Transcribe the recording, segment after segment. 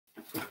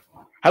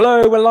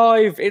Hello, we're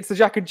live. It's the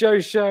Jack and Joe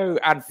show,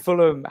 and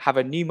Fulham have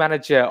a new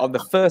manager on the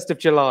 1st of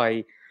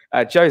July,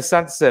 Joe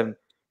Sansom,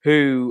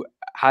 who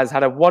has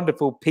had a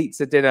wonderful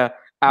pizza dinner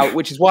out,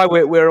 which is why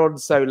we're on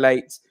so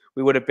late.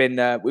 We would have been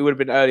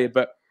earlier,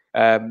 but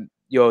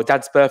your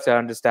dad's birthday, I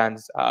understand.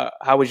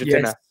 How was your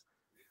dinner?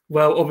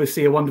 Well,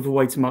 obviously, a wonderful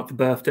way to mark the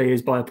birthday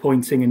is by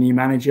appointing a new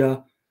manager.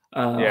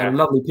 I had a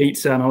lovely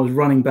pizza, and I was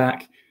running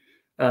back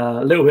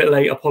a little bit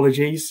late.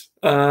 Apologies,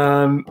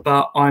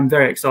 but I'm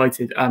very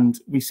excited. And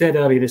we said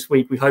earlier this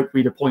week we hoped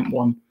we'd appoint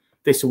one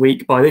this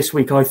week. By this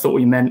week, I thought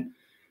we meant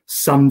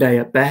Sunday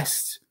at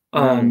best.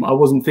 I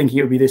wasn't thinking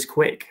it would be this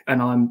quick,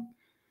 and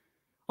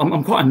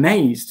I'm quite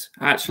amazed,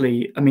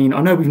 actually. I mean,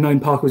 I know we've known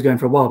Parker was going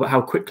for a while, but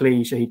how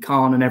quickly Shahid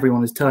Khan and everyone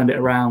has turned it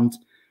around.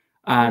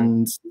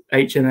 And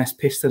HMS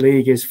Pista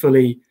League is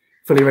fully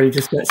ready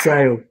to set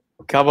sail.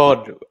 Come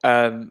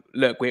on.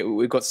 Look,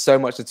 we've got so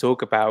much to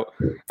talk about.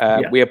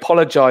 We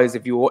apologise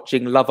if you're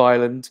watching Love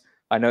Island.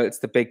 I know it's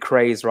the big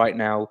craze right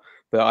now,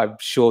 but I'm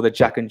sure the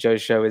Jack and Joe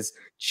show is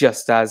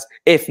just as,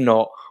 if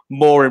not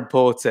more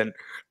important.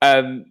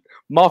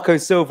 Marco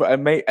Silva,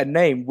 a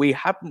name we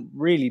haven't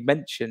really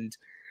mentioned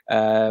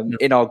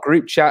in our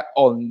group chat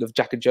on the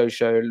Jack and Joe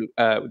show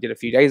we did a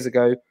few days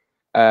ago.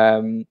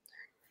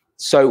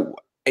 So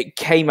it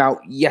came out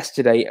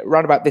yesterday,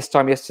 around about this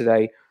time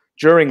yesterday,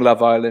 during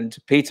Love Island,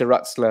 Peter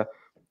Rutzler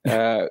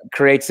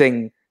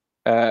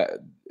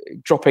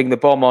dropping the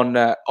bomb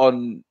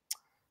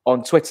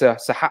on Twitter.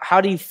 So how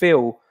do you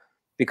feel?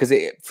 Because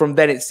from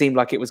then it seemed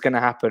like it was going to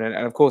happen,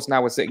 and of course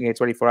now we're sitting here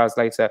 24 hours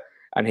later,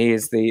 and he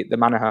is the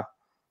manager.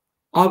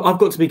 I've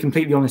got to be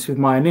completely honest with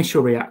my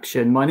initial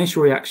reaction. My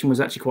initial reaction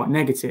was actually quite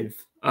negative.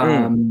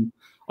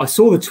 I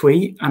saw the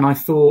tweet and I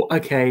thought,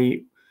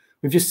 okay,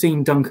 we've just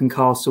seen Duncan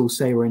Castle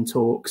say we're in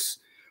talks.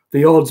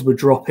 The odds were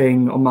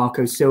dropping on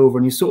Marco Silva,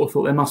 and you sort of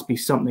thought there must be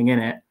something in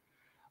it.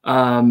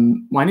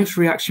 My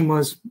initial reaction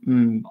was,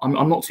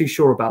 I'm not too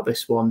sure about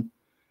this one.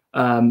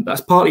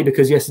 That's partly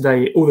because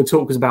yesterday all the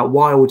talk was about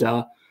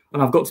Wilder,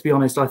 and I've got to be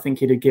honest, I think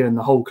he'd have given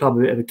the whole club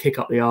a bit of a kick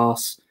up the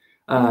arse.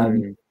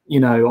 You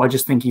know, I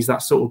just think he's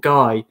that sort of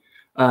guy.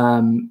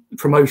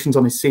 Promotions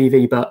on his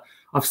CV, but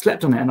I've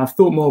slept on it, and I've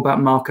thought more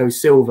about Marco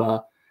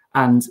Silva.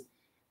 And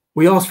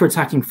we asked for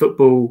attacking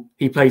football.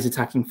 He plays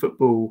attacking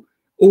football.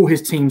 All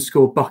his teams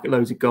scored bucket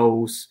loads of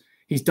goals.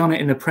 He's done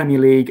it in the Premier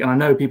League. And I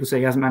know people say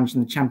he hasn't managed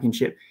in the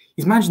Championship.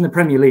 He's managed in the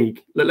Premier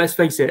League. Let's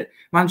face it,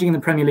 managing in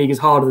the Premier League is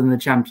harder than the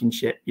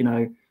Championship, you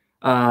know.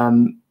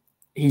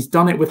 He's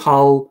done it with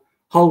Hull.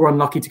 Hull were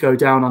unlucky to go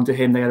down under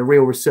him. They had a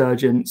real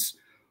resurgence.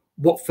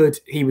 Watford,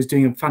 he was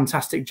doing a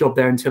fantastic job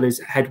there until his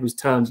head was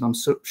turned. And I'm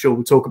sure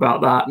we'll talk about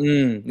that.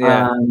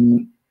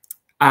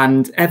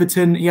 And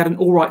Everton, he had an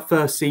all right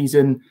first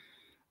season,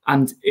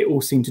 and it all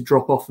seemed to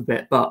drop off a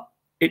bit. But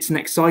it's an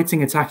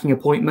exciting attacking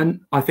appointment.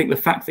 I think the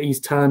fact that he's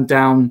turned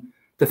down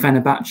the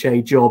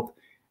Fenerbahce job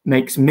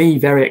makes me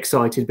very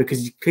excited, because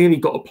he's clearly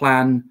got a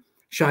plan.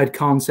 Shahid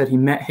Khan said he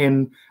met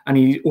him and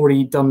he's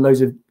already done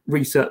loads of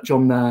research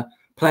on the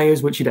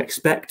players, which you'd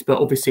expect,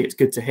 but obviously it's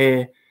good to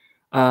hear.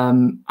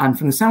 And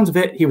from the sounds of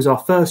it, he was our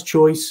first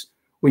choice.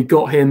 We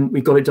got him,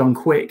 we got it done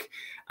quick,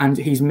 and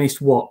he's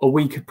missed, what, a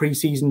week of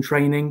pre-season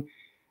training?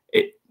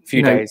 A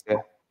few days, yeah.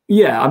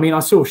 Yeah, I mean,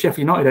 I saw Sheffield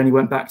United only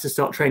went back to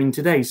start training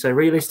today. So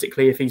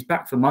realistically, if he's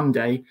back for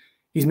Monday,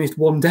 he's missed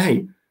one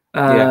day.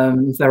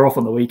 If they're off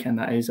on the weekend,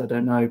 that is, I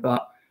don't know.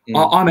 But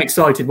I'm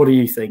excited. What do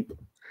you think?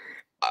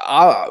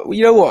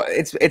 You know what?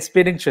 It's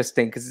been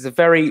interesting because it's a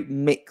very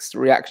mixed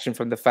reaction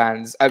from the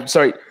fans. I'm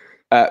sorry,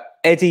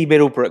 Eddie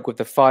Middlebrook with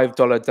the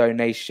 $5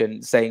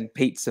 donation saying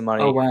pizza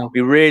money. Oh, wow. We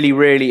really,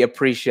 really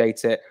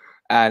appreciate it.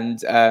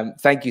 And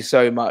thank you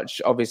so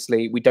much.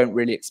 Obviously, we don't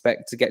really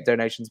expect to get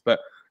donations, but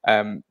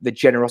the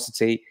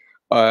generosity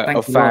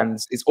of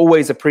fans is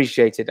always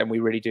appreciated, and we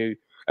really do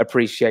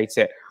appreciate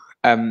it.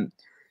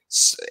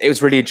 It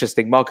was really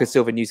interesting. Marco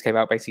Silva news came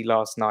out basically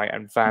last night,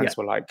 and fans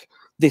were like,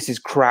 "This is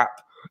crap.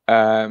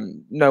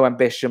 No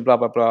ambition, blah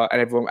blah blah,"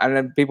 and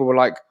then people were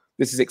like,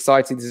 "This is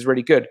exciting. This is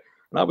really good."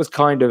 And I was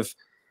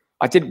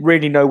I didn't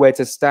really know where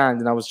to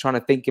stand, and I was trying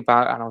to think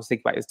about,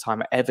 his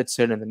time at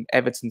Everton and then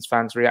Everton's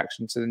fans'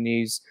 reaction to the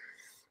news.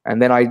 And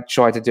then I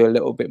tried to do a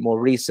little bit more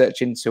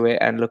research into it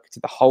and look into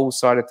the whole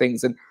side of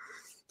things. And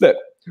look,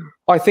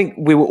 I think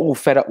we were all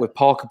fed up with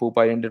Parker Ball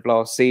by the end of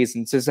last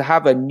season. So to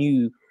have a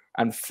new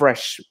and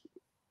fresh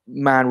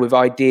man with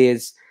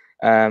ideas,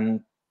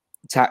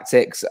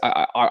 tactics,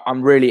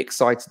 I'm really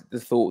excited at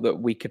the thought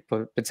that we could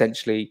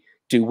potentially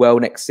do well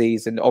next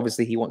season.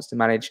 Obviously, he wants to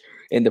manage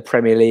in the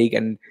Premier League,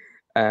 and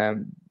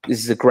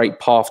this is a great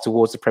path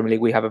towards the Premier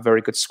League. We have a very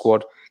good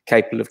squad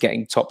capable of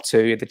getting top 2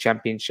 in the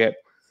Championship.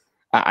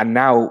 And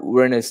now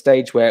we're in a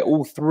stage where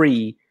all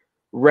 3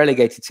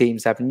 relegated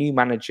teams have new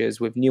managers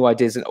with new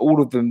ideas, and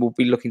all of them will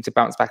be looking to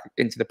bounce back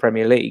into the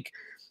Premier League.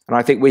 And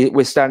I think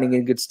we're standing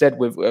in good stead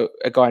with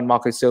a guy in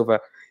Marco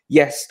Silva.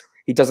 Yes,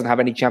 he doesn't have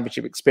any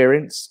Championship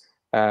experience.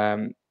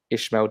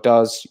 Ishmael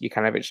does.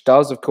 Jukanovic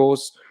does, of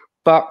course.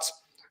 But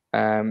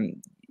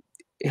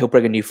he'll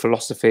bring a new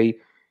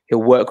philosophy.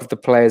 He'll work with the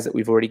players that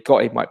we've already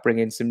got. He might bring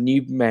in some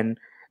new men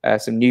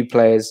some new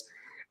players,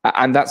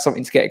 and that's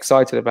something to get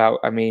excited about.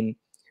 I mean,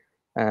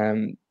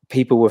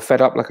 people were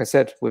fed up, like I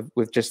said,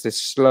 with just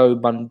this slow,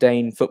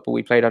 mundane football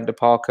we played under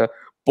Parker.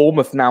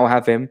 Bournemouth now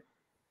have him,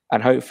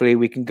 and hopefully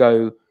we can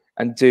go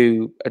and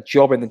do a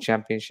job in the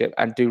Championship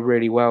and do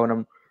really well.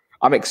 And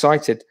I'm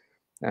excited.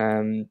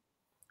 And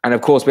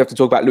of course, we have to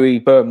talk about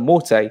Louis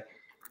Morte,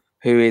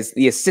 who is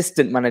the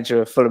assistant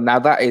manager of Fulham. Now,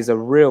 that is a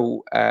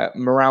real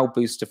morale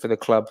booster for the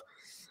club.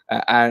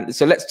 And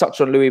so let's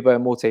touch on Louis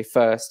Morte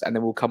first, and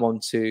then we'll come on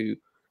to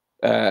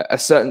a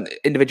certain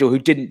individual who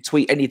didn't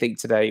tweet anything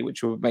today,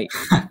 which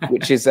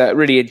is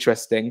really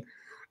interesting.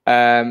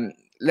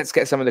 Let's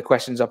get some of the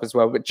questions up as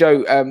well. But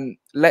Joe,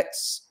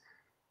 let's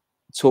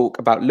talk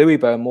about Louis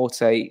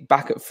Morte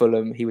back at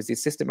Fulham. He was the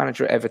assistant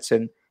manager at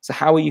Everton. So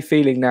how are you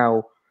feeling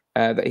now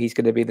that he's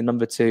going to be the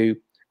number 2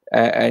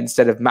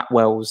 instead of Matt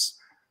Wells?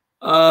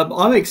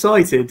 I'm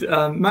excited.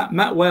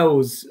 Matt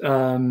Wells,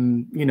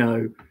 you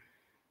know,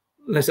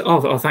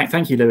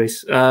 thank you,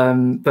 Lewis.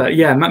 But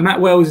yeah,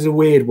 Matt Wells is a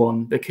weird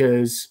one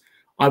because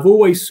I've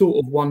always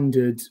sort of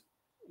wondered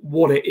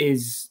what it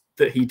is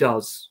that he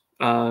does.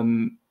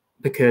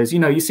 Because, you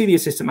know, you see the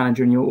assistant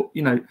manager and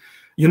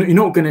you're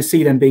not going to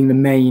see them being the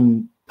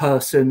main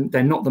person.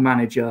 They're not the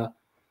manager.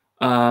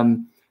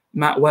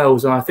 Matt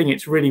Wells, and I think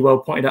it's really well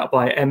pointed out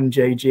by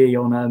MJG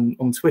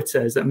on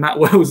Twitter, is that Matt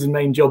Wells'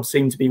 main job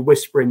seemed to be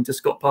whispering to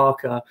Scott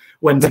Parker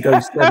when to go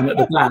 7 at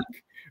the back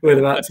with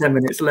about 10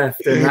 minutes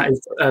left, and that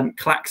is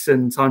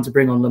klaxon time to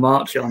bring on the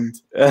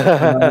Marchand.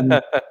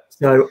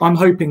 So I'm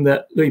hoping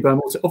that Louis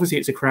Morte, obviously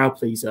it's a crowd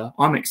pleaser.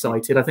 I'm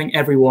excited. I think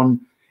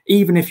everyone,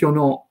 even if you're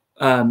not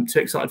too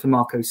excited for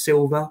Marco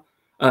Silva,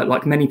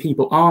 like many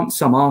people aren't,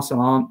 some are, some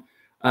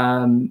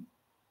aren't.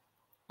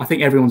 I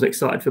think everyone's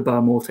excited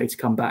for Morte to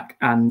come back.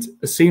 And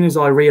as soon as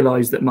I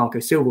realised that Marco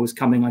Silva was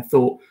coming, I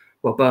thought,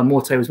 well,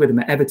 Morte was with him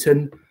at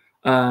Everton,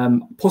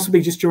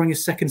 possibly just during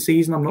his second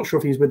season. I'm not sure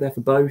if he was with there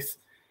for both.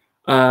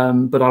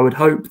 But I would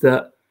hope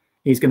that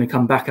he's going to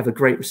come back, have a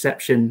great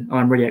reception.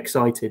 I'm really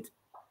excited.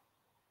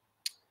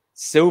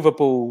 Silver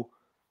ball,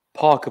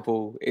 Parker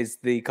ball is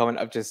the comment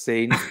I've just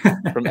seen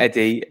from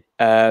Eddie.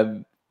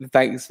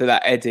 Thanks for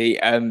that, Eddie.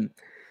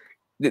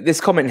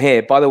 This comment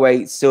here, by the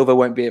way, Silva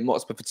won't be at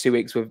Motspur for 2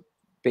 weeks with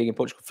being in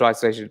Portugal for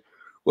isolation.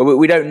 Well,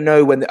 we don't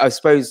know when. I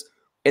suppose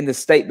in the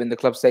statement, the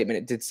club statement,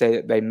 it did say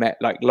that they met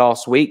like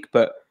last week,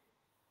 but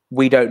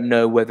we don't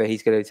know whether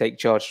he's going to take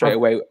charge straight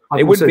away.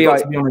 It wouldn't be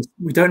like, to be honest,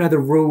 we don't know the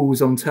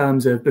rules on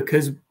terms of,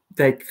 because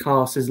they're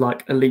classed as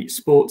like elite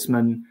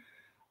sportsmen.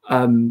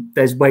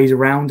 There's ways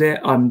around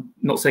it. I'm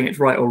not saying it's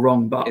right or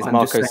wrong, but is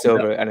Marco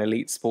Silva an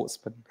elite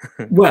sportsman?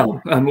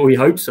 Well, we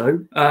hope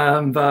so.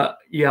 But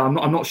yeah,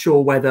 I'm not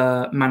sure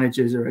whether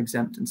managers are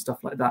exempt and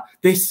stuff like that.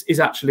 This is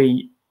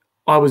actually,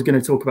 I was going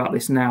to talk about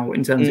this now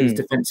in terms of his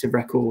defensive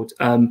record.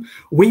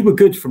 We were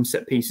good from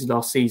set pieces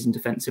last season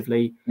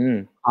defensively.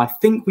 I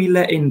think we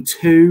let in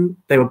 2.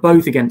 They were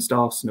both against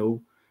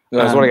Arsenal.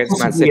 There was one against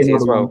Man City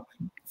as well.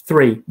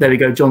 3. There we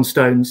go, John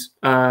Stones.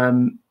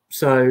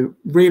 So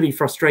really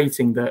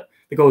frustrating that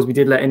the goals we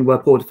did let in were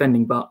poor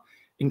defending, but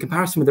in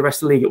comparison with the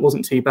rest of the league, it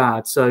wasn't too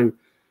bad. So,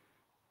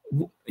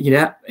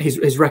 yeah,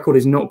 his record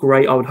is not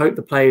great. I would hope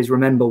the players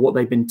remember what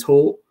they've been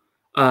taught.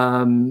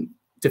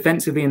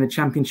 Defensively in the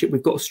Championship,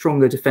 we've got a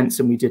stronger defence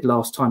than we did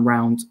last time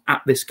round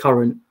at this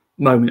current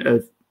moment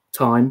of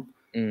time.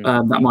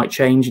 That might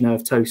change, you know,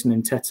 if Tosin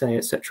and Tete,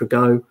 etc.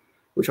 go,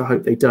 which I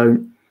hope they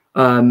don't.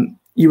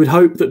 You would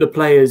hope that the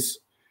players,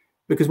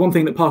 because one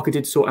thing that Parker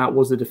did sort out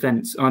was the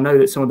defence. I know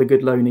that some of the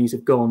good loanees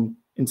have gone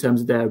in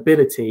terms of their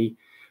ability,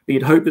 but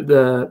you'd hope that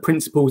the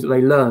principles that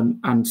they learn,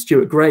 and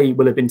Stuart Gray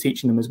will have been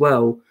teaching them as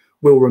well,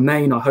 will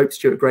remain. I hope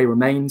Stuart Gray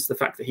remains. The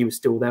fact that he was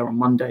still there on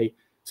Monday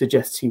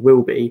suggests he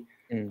will be.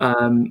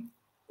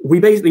 We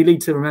basically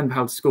need to remember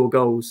how to score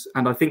goals,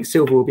 and I think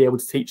Silva will be able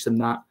to teach them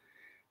that.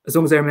 As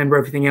long as they remember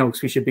everything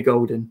else, we should be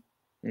golden.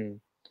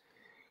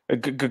 A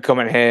good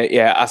comment here.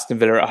 Yeah, Aston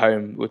Villa at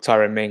home with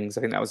Tyrone Mings.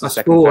 I think that was the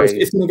second score. phase.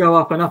 It's going to go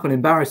up and up and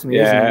embarrass me,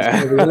 isn't it? It's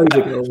going to be loads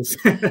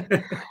of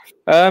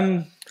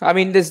goals. I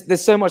mean,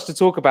 there's so much to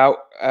talk about.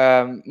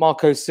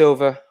 Marco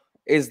Silva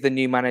is the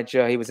new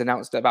manager. He was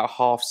announced at about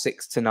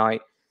 6:30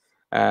 tonight.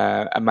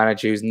 A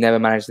manager who's never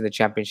managed in the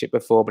Championship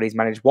before, but he's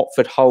managed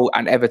Watford, Hull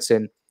and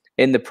Everton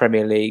in the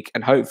Premier League,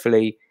 and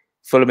hopefully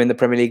Fulham in the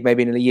Premier League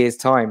maybe in a year's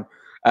time.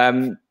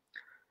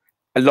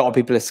 A lot of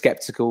people are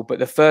sceptical, but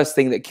the first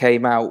thing that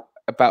came out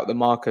about the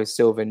Marco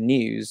Silva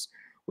news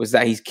was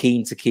that he's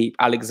keen to keep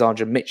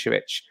Alexander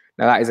Mitrovic.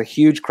 Now, that is a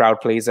huge crowd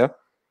pleaser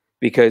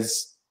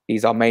because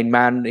he's our main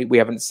man. We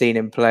haven't seen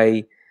him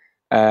play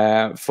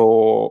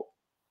for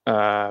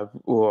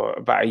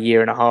about a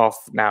year and a half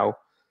now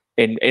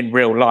in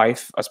real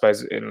life, I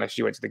suppose, unless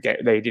you went to the game.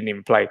 They didn't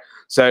even play.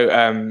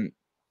 So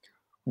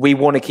we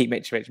want to keep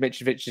Mitrovic.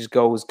 Mitrovic's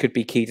goals could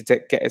be key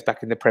to get us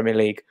back in the Premier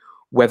League.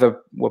 Whether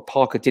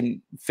Parker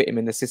didn't fit him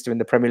in the system in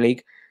the Premier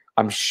League,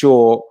 I'm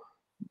sure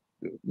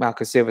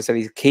Marco Silva said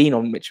he's keen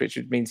on Mitrovic,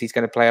 which means he's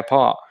going to play a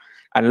part.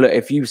 And look,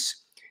 if you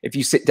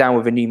sit down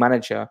with a new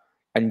manager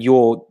and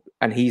you're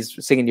and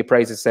he's singing your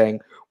praises, saying,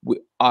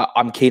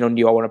 "I'm keen on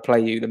you. I want to play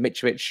you." Then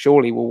Mitrovic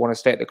surely will want to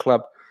stay at the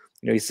club.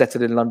 You know, he's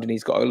settled in London.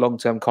 He's got a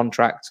long-term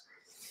contract.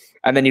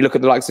 And then you look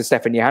at the likes of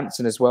Stefan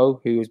Johansson as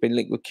well, who has been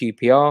linked with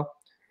QPR.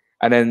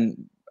 And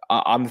then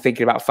I'm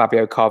thinking about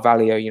Fabio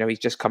Carvalho. You know, he's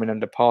just coming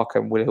under Parker,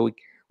 and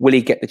will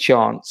he get the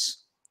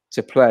chance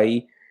to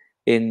play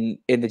in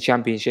the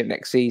Championship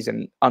next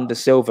season under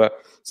Silva?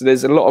 So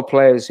there's a lot of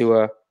players who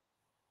are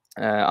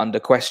under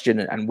question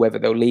and whether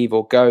they'll leave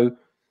or go.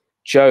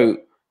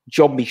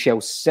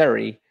 Jean-Michel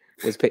Seri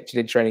was pictured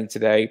in training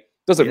today.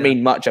 Doesn't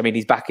mean much. I mean,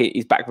 he's back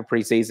for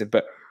pre-season,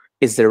 but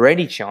is there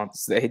any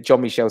chance that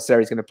Jean-Michel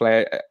Seri is going to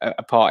play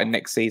a part in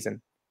next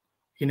season?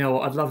 You know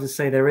what? I'd love to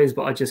say there is,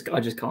 but I just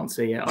can't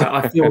see it.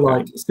 I feel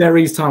like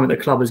Seri's time at the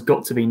club has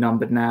got to be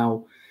numbered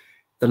now.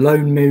 The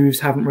loan moves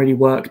haven't really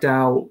worked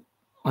out.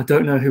 I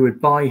don't know who would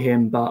buy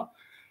him, but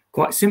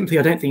quite simply,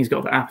 I don't think he's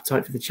got the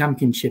appetite for the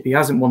Championship. He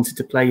hasn't wanted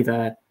to play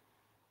there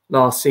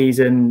last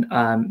season.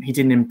 He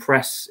didn't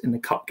impress in the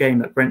cup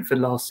game at Brentford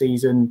last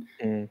season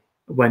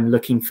when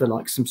looking for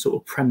like some sort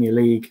of Premier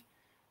League,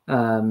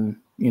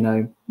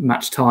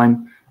 match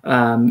time.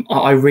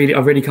 I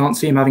really can't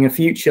see him having a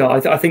future.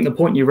 I think the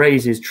point you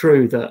raise is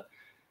true, that,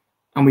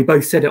 and we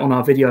both said it on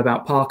our video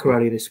about Parker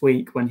earlier this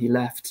week when he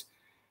left.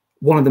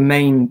 One of the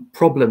main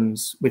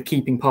problems with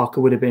keeping Parker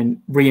would have been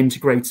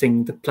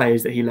reintegrating the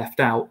players that he left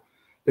out,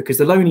 because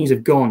the loanees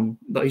have gone.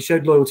 He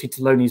showed loyalty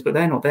to loanees, but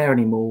they're not there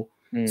anymore.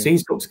 So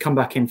he's got to come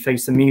back and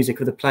face the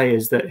music of the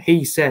players that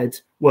he said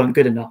weren't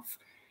good enough.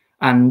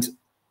 And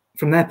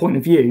from their point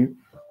of view,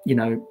 you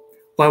know,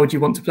 why would you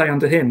want to play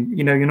under him?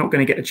 You know, you're not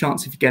going to get a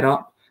chance if you get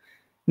up.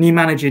 New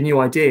manager, new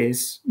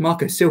ideas.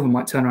 Marco Silva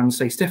might turn around and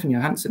say, Stefan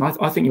Johansson,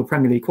 I think you're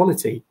Premier League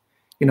quality.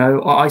 You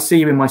know, I see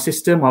you in my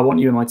system. I want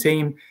you in my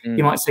team.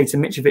 You might say to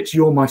Mitrovic,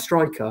 you're my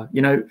striker.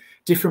 You know,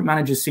 different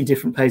managers see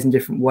different players in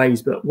different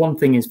ways. But one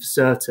thing is for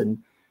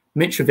certain,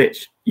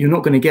 Mitrovic, you're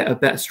not going to get a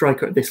better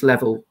striker at this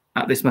level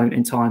at this moment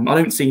in time. I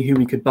don't see who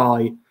we could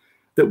buy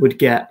that would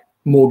get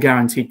more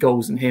guaranteed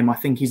goals than him. I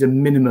think he's a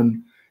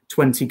minimum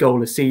 20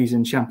 goal a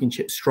season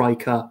Championship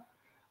striker.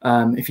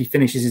 If he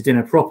finishes his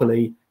dinner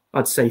properly,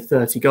 I'd say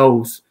 30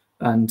 goals.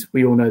 And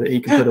we all know that he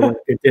can put away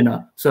a good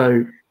dinner.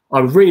 So I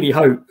really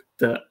hope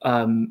that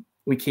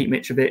we keep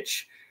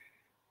Mitrovic.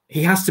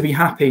 He has to be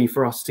happy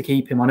for us to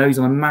keep him. I know he's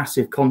on a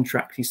massive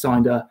contract. He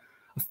signed a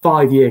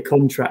 5-year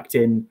contract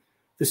in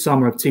the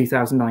summer of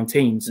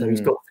 2019. So he's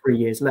got 3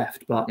 years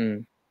left. But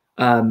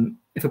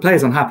if a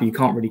player's unhappy, you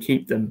can't really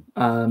keep them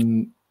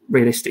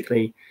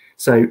realistically.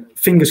 So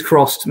fingers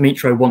crossed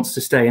Mitro wants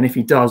to stay. And if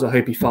he does, I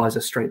hope he fires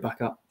us straight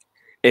back up.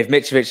 If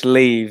Mitrovic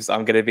leaves,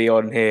 I'm going to be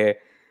on here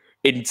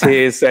in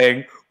tears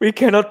saying, we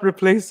cannot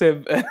replace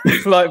him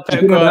like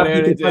Pep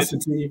Guardiola did.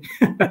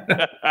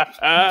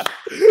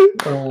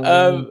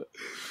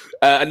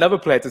 Another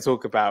player to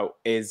talk about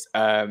is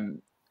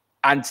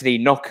Anthony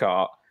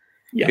Knockaert,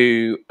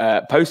 who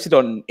posted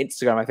on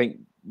Instagram, I think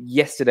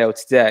yesterday or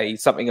today,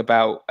 something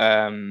about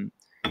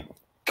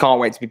can't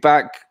wait to be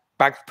back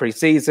for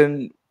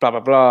pre-season, blah, blah,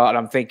 blah. And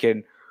I'm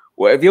thinking,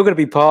 well, if you're going to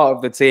be part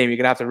of the team, you're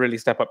going to have to really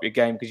step up your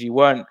game, because you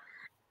weren't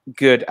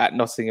good at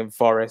Nottingham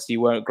Forest. You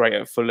weren't great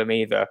at Fulham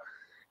either.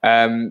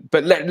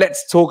 But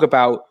let's talk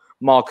about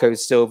Marco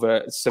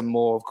Silva some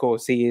more. Of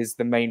course, he is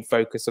the main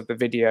focus of the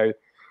video.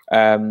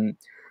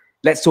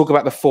 Let's talk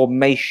about the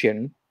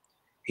formation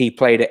he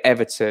played at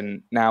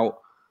Everton. Now,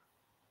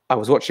 I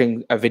was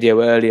watching a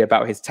video earlier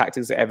about his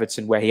tactics at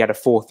Everton where he had a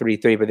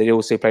 4-3-3, but they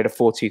also played a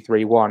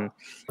 4-2-3-1.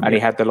 And he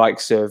had the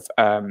likes of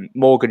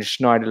Morgan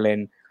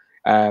Schneiderlin,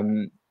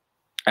 and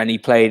he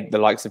played the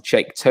likes of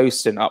Jake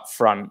Tosin up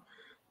front,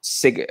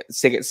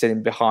 Sigurdsson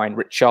in behind,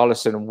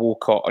 Richarlison and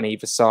Walcott on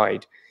either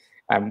side.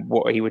 And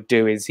what he would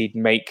do is he'd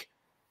make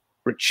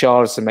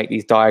Richarlison make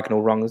these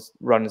diagonal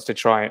runs to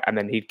try, and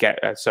then he'd get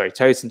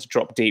Tosin to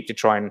drop deep to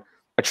try and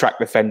attract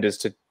defenders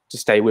to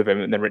stay with him,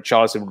 and then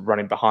Richarlison would run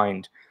in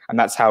behind, and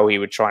that's how he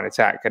would try and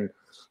attack. And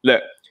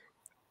look,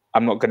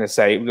 I'm not going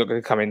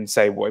to come in and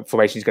say what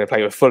formation he's going to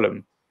play with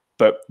Fulham,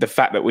 but the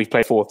fact that we've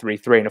played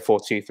 4-3-3 and a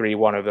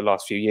 4-2-3-1 over the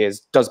last few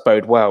years does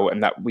bode well,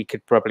 and that we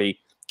could probably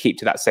keep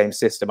to that same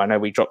system. I know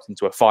we dropped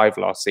into a 5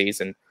 last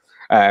season.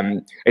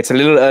 It's a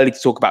little early to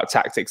talk about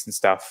tactics and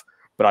stuff,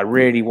 but I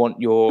really want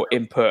your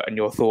input and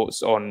your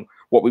thoughts on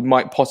what we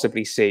might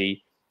possibly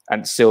see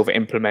and Silva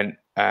implement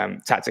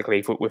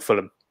tactically with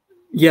Fulham.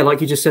 Yeah,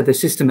 like you just said, the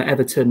system at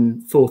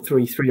Everton,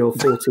 4-3-3 or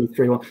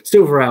 4-2-3-1.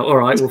 Silva out. All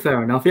right, well,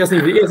 fair enough. He's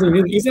not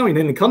even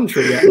in the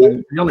country yet,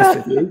 to be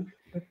honest with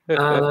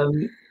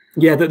you.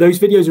 Yeah, those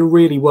videos are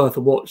really worth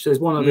a watch. There's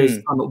one of his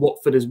time at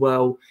Watford as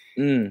well.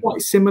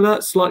 Quite similar,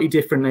 slightly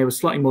different. They were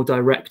slightly more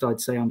direct, I'd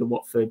say, under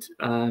Watford.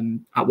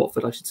 At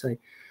Watford, I should say.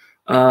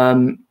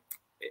 In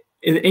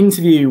an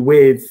interview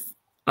with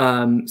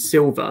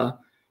Silva,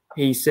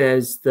 he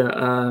says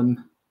that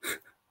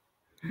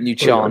new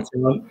chant.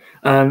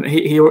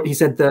 He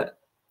said that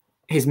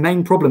his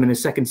main problem in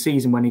his second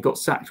season when he got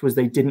sacked was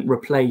they didn't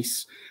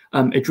replace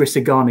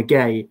Idrissa Gana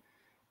Gueye,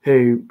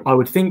 who I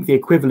would think the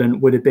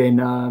equivalent would have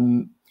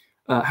been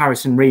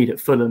Harrison Reed at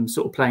Fulham,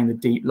 sort of playing the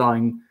deep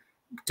lying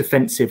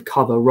defensive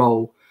cover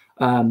role.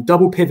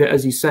 Double pivot,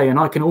 as you say, and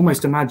I can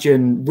almost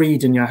imagine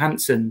Reed and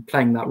Johansson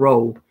playing that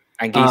role.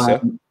 And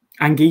Gieser.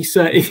 And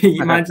Gieser, if he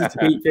manages to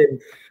beat him,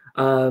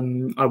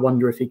 I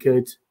wonder if he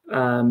could.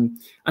 And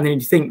then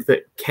you think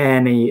that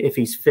Kearney, if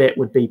he's fit,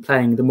 would be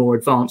playing the more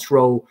advanced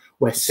role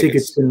where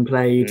Sigurdsson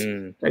played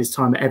at his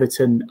time at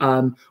Everton.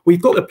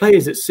 We've got the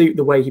players that suit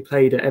the way he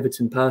played at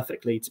Everton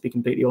perfectly, to be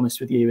completely honest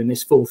with you, in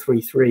this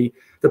 4-3-3.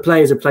 The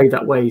players have played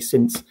that way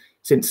since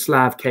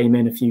Slav came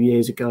in a few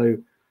years ago,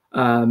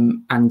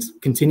 and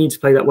continued to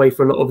play that way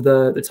for a lot of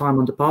the time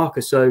under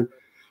Parker. So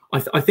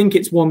I think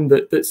it's one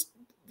that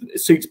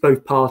suits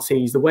both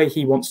parties. The way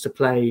he wants to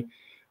play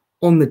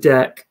on the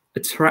deck,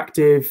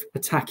 attractive,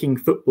 attacking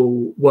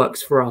football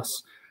works for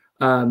us.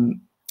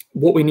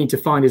 What we need to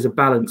find is a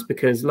balance,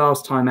 because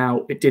last time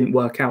out, it didn't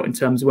work out in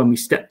terms of when we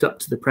stepped up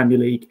to the Premier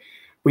League.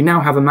 We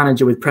now have a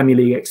manager with Premier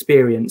League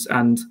experience,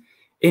 and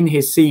in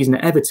his season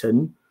at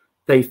Everton,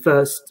 they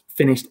first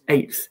finished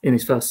 8th in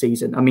his first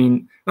season. I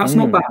mean, that's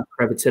not bad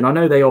for Everton. I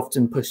know they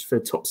often pushed for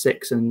top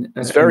 6, and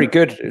it's very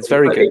good. It's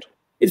very good.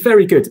 It's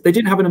very good. They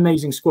didn't have an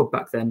amazing squad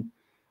back then.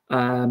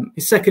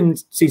 His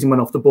second season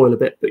went off the boil a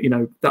bit, but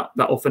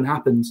that often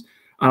happens.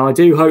 And I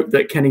do hope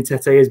that Kenny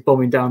Tete is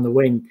bombing down the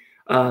wing,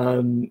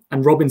 and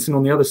Robinson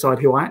on the other side,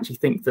 who I actually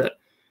think that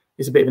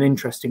is a bit of an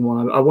interesting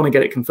one. I want to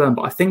get it confirmed,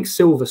 but I think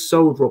Silva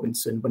sold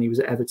Robinson when he was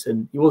at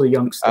Everton. He was a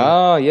youngster.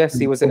 Oh, yes,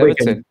 he was at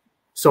Everton.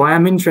 So I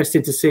am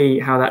interested to see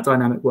how that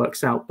dynamic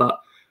works out. But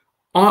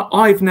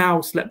I've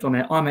now slept on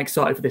it. I'm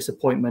excited for this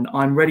appointment.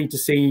 I'm ready to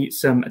see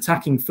some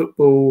attacking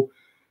football.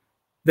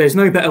 There's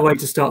no better way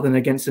to start than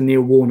against a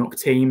Neil Warnock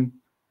team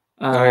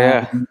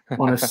on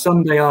a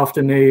Sunday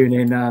afternoon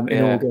in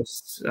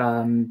August.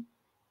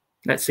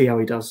 Let's see how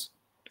he does.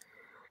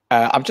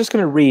 I'm just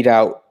going to read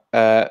out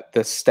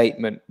the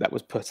statement that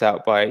was put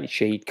out by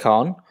Shahid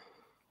Khan.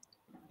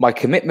 My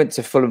commitment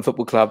to Fulham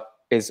Football Club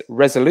is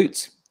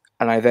resolute,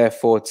 and I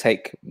therefore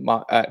take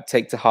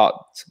to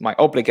heart my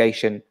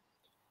obligation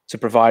to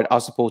provide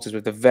our supporters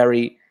with the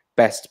very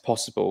best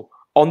possible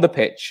on the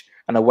pitch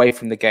and away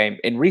from the game.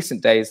 In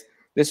recent days,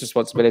 this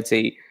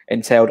responsibility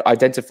entailed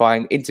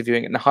identifying,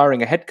 interviewing, and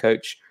hiring a head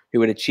coach who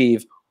would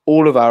achieve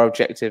all of our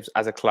objectives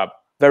as a club.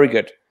 Very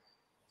good.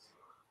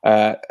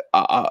 Oh,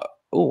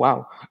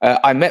 wow.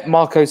 I met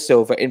Marco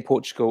Silva in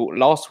Portugal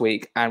last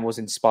week and was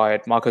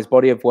inspired. Marco's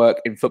body of work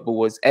in football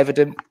was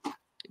evident,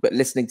 but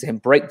listening to him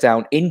break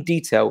down in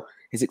detail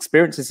his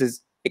experiences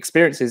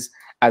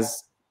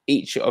as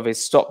each of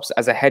his stops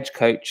as a head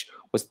coach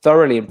was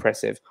thoroughly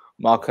impressive.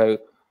 Marco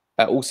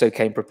also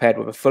came prepared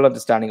with a full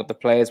understanding of the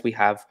players we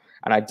have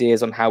and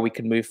ideas on how we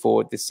can move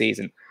forward this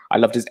season. I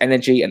loved his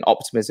energy and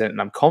optimism,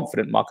 and I'm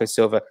confident Marco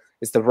Silva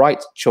is the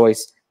right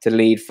choice to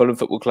lead Fulham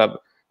Football Club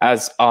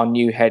as our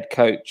new head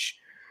coach.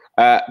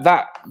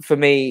 That, for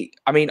me,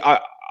 I mean,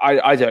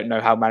 I don't know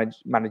how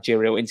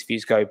managerial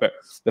interviews go, but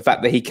the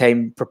fact that he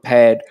came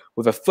prepared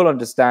with a full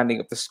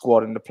understanding of the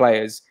squad and the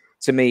players,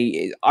 to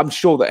me, I'm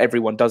sure that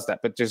everyone does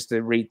that, but just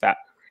to read that,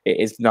 it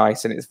is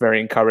nice and it's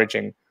very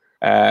encouraging.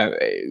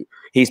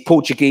 He's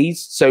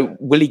Portuguese, so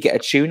will he get a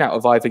tune out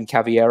of Ivan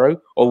Caviero,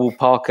 or will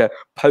Parker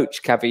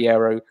poach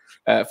Caviero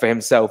for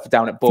himself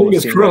down at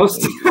Bournemouth? Fingers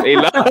crossed.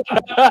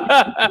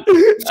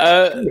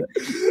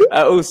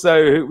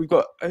 Also, have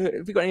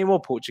we got any more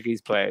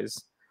Portuguese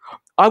players?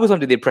 I was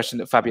under the impression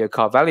that Fabio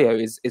Carvalho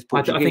is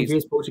Portuguese. I think he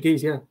is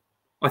Portuguese, yeah.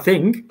 I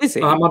think. Is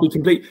he? I might be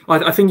complete.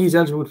 I think he's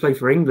eligible to play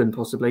for England,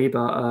 possibly,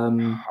 but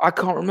I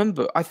can't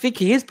remember. I think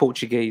he is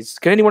Portuguese.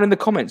 Can anyone in the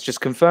comments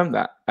just confirm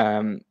that?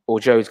 Or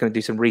Joe's going to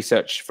do some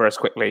research for us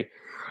quickly.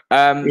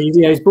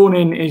 He's born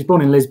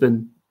in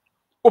Lisbon.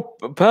 Oh,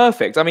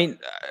 perfect. I mean,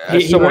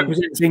 he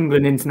represents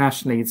England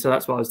internationally, so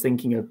that's what I was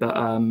thinking of. But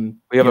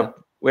we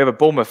have a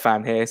Bournemouth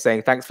fan here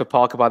saying, "Thanks for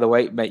Parker, by the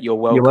way, mate. You're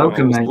welcome. You're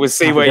welcome, mate. We'll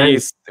see where you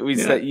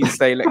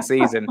stay next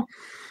season."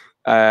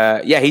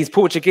 He's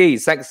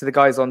Portuguese. Thanks to the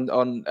guys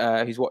on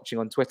who's watching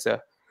on Twitter.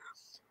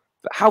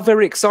 But how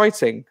very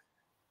exciting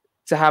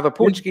to have a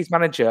Portuguese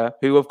manager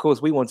who, of course,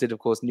 we wanted,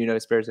 Nuno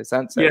Espirito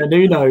Santo. Yeah,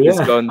 Nuno. Yeah,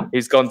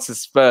 who's gone to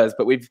Spurs,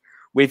 but we've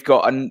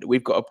got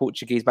a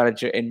Portuguese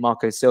manager in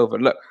Marco Silva.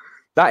 Look,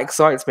 that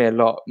excites me a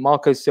lot.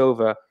 Marco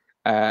Silva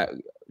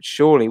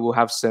surely will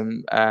have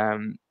some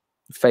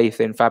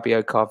faith in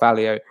Fabio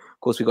Carvalho. Of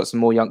course, we've got some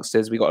more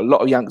youngsters. We've got a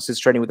lot of youngsters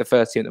training with the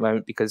first team at the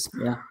moment because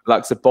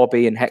likes of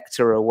Bobby and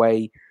Hector are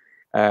away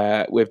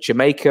with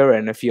Jamaica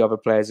and a few other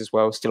players as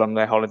well, still on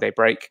their holiday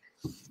break.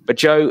 But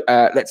Joe,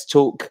 let's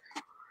talk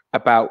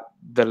about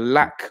the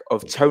lack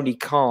of Tony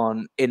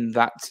Khan in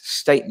that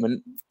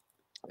statement.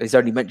 His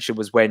only mention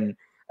was when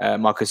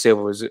Marco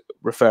Silva was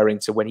referring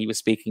to when he was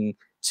speaking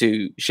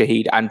to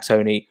Shahid and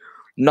Tony.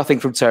 Nothing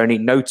from Tony,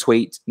 no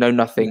tweet, no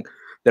nothing.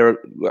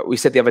 We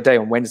said the other day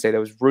on Wednesday, there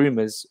was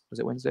rumours. Was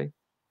it Wednesday?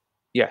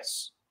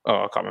 Yes.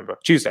 Oh, I can't remember.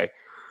 Tuesday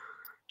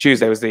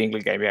was the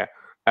England game, yeah.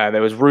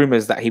 There was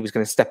rumours that he was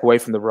going to step away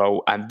from the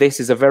role. And this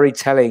is very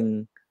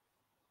telling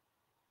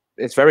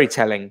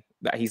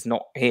that he's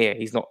not here.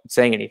 He's not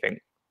saying anything.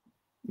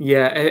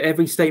 Yeah,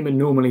 every statement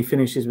normally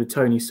finishes with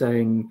Tony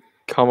saying,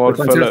 Come on,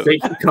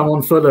 fantastic! Fulham. Come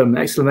on, Fulham!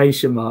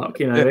 Exclamation mark!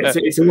 You know,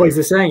 it's always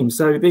the same.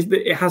 So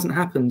it hasn't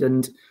happened,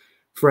 and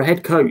for a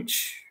head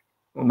coach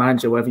or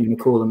manager, whatever you want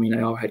to call them, you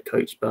know, our head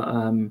coach, but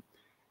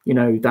you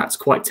know, that's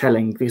quite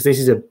telling because this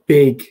is a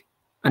big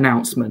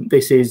announcement.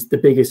 This is the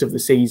biggest of the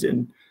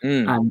season,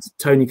 and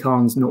Tony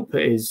Khan's not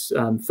put his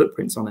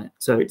footprints on it.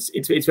 So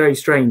it's very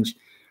strange.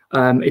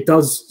 It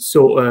does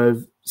sort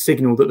of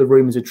signal that the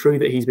rumours are true,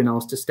 that he's been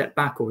asked to step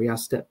back, or he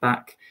has stepped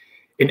back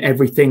in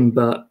everything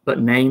but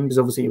name, because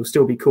obviously he'll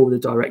still be called the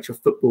director of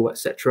football,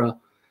 etc.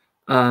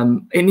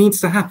 It needs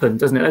to happen,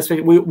 doesn't it? Let's face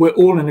it, we're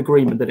all in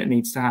agreement that it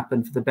needs to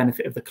happen for the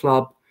benefit of the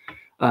club.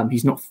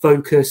 He's not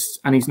focused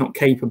and he's not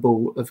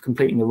capable of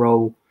completing the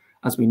role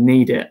as we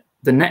need it.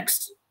 The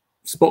next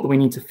spot that we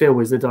need to fill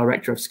is the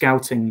director of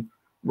scouting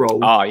role.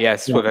 Ah,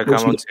 yes, we're going to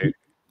come on to.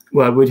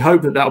 Well, we'd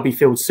hope that that'll be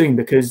filled soon,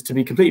 because to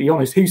be completely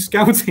honest, who's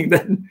scouting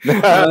then? We're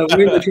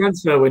in the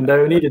transfer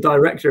window. We need a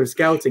director of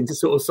scouting to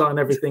sort of sign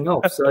everything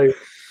off. So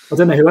I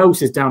don't know who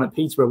else is down at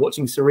Peterborough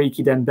watching Siriki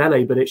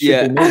Dembele, but it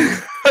should be me.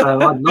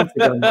 I'd love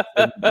to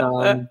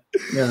go.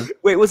 Yeah.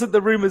 Wait, wasn't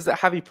the rumours that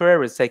Javi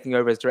Pereira is taking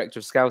over as director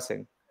of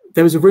scouting?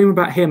 There was a rumour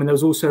about him, and there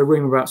was also a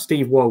rumour about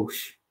Steve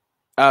Walsh.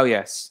 Oh,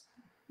 yes.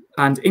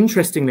 And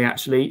interestingly,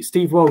 actually,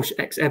 Steve Walsh,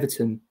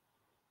 ex-Everton.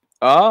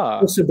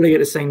 Possibly at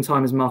the same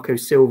time as Marco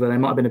Silva. There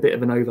might have been a bit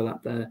of an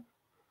overlap there.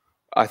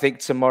 I think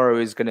tomorrow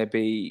is going to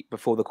be,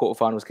 before the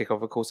quarterfinals kick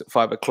off, of course, at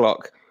 5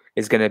 o'clock,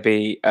 is going to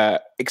be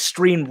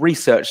extreme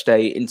research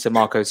day into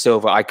Marco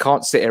Silva. I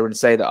can't sit here and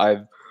say that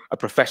I'm a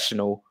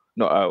professional.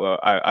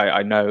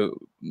 I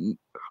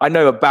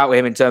know about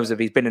him in terms of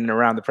he's been in and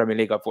around the Premier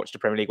League. I've watched the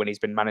Premier League when he's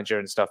been manager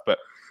and stuff. But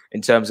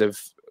in terms of,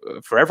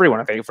 for everyone,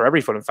 I think, for every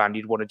Fulham fan,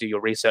 you'd want to do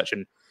your research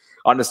and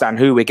understand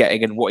who we're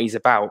getting and what he's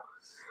about.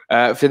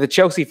 For the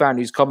Chelsea fan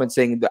who's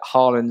commenting that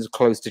Haaland's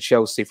close to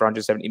Chelsea for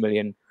 170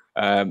 million,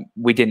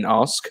 we didn't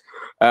ask.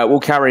 We'll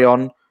carry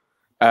on.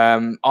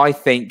 I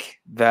think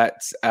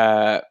this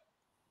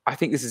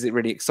is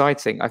really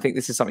exciting. I think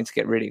this is something to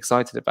get really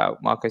excited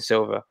about, Marco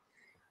Silva.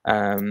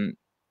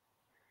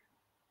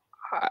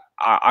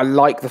 I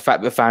like the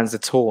fact that the fans are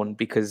torn,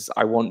 because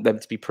I want them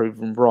to be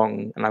proven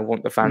wrong, and I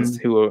want the fans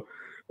who are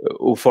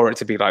all for it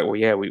to be like, well,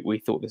 yeah, we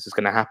thought this was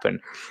going to happen.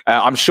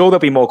 I'm sure there'll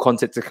be more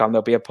content to come.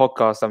 There'll be a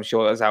podcast, I'm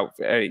sure, that's out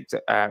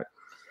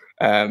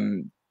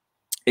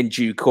in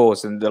due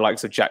course, and the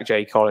likes of Jack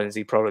J. Collins,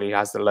 he probably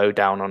has the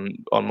lowdown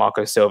on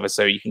Marco Silva,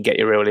 so you can get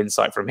your real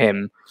insight from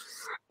him.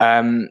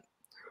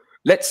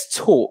 Let's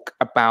talk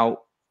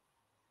about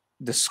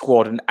the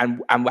squad and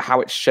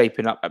how it's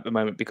shaping up at the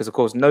moment, because of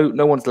course no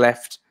one's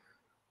left,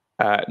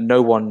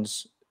 no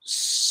one's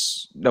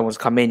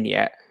come in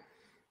yet.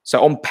 So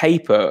on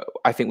paper,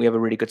 I think we have a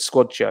really good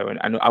squad, Joe,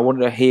 and I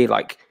wanted to hear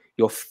like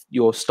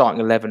your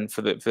starting 11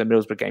 for the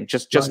Middlesbrough game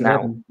just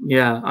now.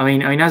 Yeah, I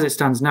mean, as it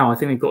stands now, I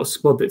think we've got a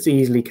squad that's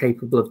easily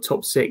capable of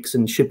top 6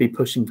 and should be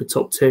pushing for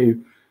top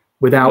 2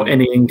 without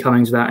any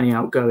incomings, without any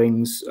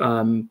outgoings.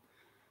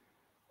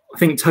 I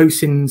think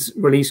Tosin's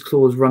release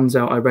clause runs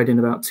out, I read, in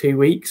about 2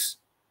 weeks,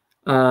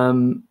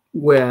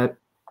 where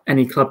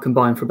any club can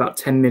buy him for about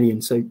 10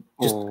 million. So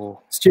just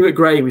Stuart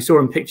Gray, we saw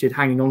him pictured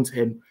hanging on to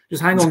him.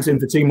 Just hang on to him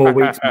for 2 more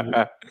weeks,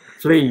 mate.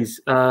 Please.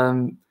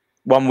 1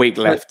 week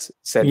left,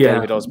 said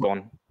David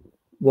Osborne.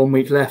 1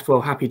 week left.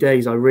 Well, happy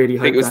days. I really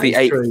hope it was the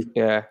 8th. True.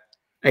 Yeah.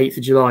 8th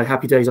of July.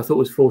 Happy days. I thought it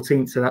was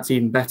 14th, so that's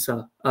even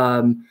better.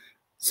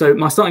 So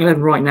my starting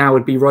 11 right now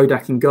would be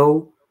Rodak in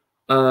goal.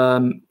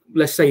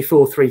 Let's say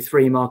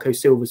 4-3-3, Marco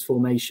Silva's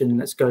formation.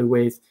 Let's go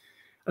with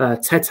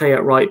Tete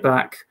at right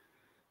back,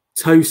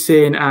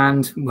 Tosin,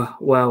 and,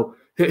 well,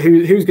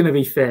 who's going to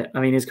be fit?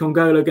 I mean, is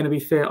Congolo going to be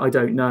fit? I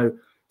don't know.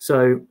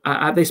 So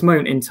at this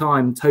moment in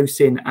time,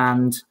 Tosin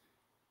and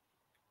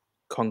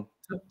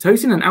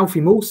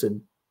Alfie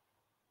Mawson.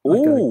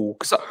 Ooh,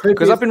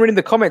 because I've been reading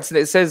the comments and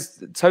it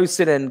says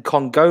Tosin and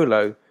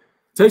Congolo.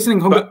 Tosin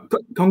and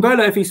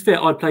Congolo, if he's fit,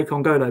 I'd play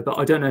Congolo, but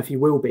I don't know if he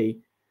will be.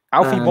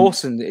 Alfie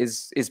Mawson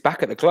is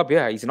back at the club.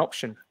 Yeah, he's an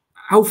option.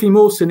 Alfie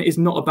Mawson is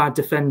not a bad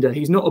defender.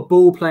 He's not a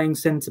ball-playing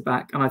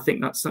centre-back, and I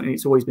think that's something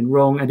that's always been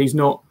wrong. And he's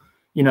not,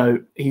 you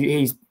know,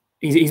 he's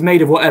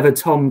made of whatever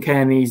Tom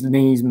Kearney's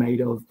knee's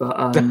made of.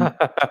 But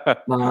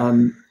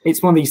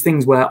it's one of these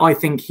things where I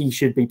think he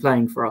should be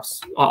playing for us.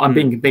 I'm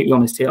being completely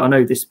honest here. I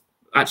know this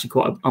actually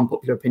quite an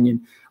unpopular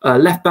opinion.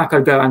 Left back,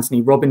 I'd go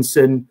Anthony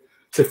Robinson.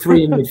 The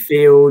 3 in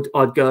midfield,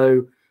 I'd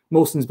go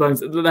Mawson's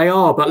bones. They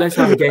are, but let's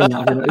have a game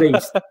out of him at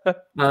least.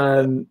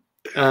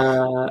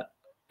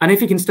 And if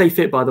he can stay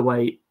fit, by the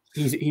way,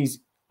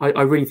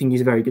 I really think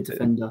he's a very good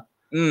defender.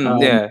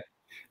 Yeah.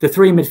 The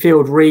 3 in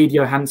midfield, Reed,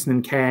 Johansson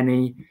and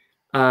Kearney.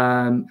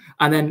 And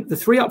then the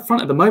 3 up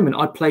front at the moment,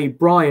 I'd play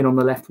Brian on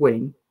the left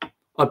wing.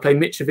 I'd play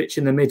Mitrovic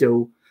in the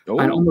middle. Ooh.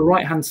 And on the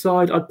right-hand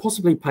side, I'd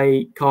possibly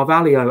play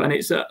Carvalho. And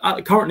it's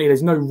currently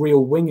there's no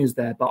real wingers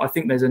there, but I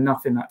think there's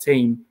enough in that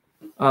team.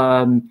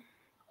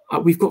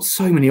 we've got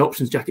so many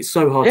options, Jack. It's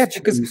so hard to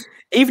because choose.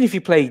 even if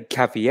you play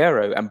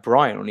Cavallero and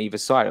Bryan on either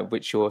side, of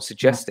which you're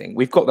suggesting,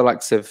 we've got the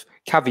likes of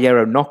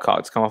Cavallero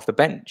Knockout come off the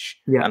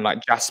bench, and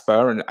like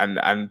Jasper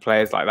and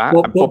players like that,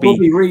 and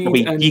Bobby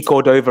Reed and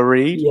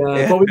Cordova-Reid.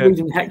 Yeah, Bobby Reed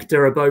and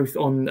Hector are both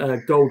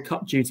on Gold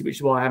Cup duty, which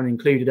is why I haven't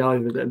included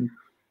either of them.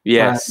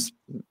 Yes,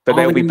 but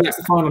they'll be back.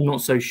 The final, I'm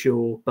not so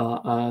sure,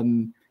 but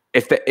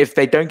if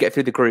they don't get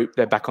through the group,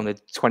 they're back on the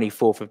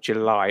 24th of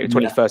July.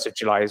 21st of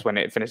July is when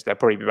it finished. They'll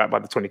probably be back by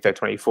the 23rd,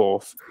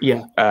 24th.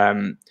 Yeah.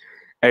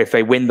 If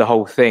they win the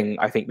whole thing,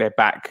 I think they're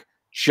back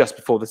just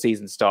before the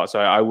season starts. So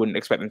I wouldn't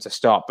expect them to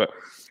start. But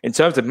in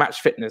terms of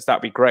match fitness,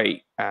 that'd be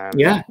great.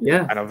 Yeah.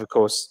 And of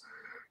course,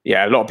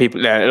 a lot of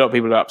people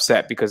are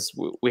upset because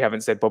we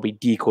haven't said Bobby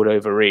D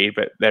Cordova-Reid,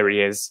 but there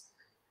he is.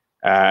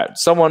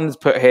 Someone's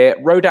put here: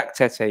 Rodak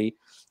Tete,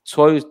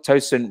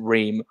 Tosin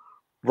Ream,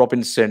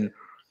 Robinson,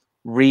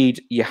 Reed,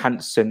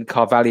 Johansson,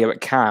 Carvalho at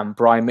Cam,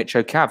 Brian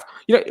Mitchell, Cav.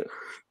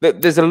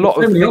 There's a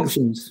lot of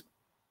options.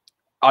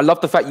 I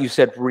love the fact you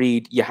said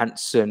Reed,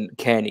 Johansson,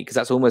 Kearney, because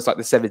that's almost like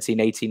the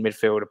 17-18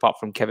 midfield, apart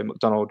from Kevin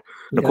McDonald.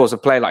 And of course, a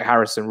player like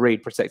Harrison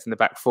Reed protecting the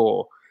back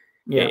four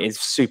is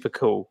super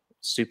cool.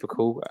 Super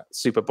cool.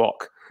 Super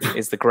Bock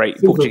is the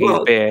great Portuguese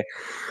beer.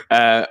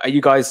 Are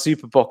you guys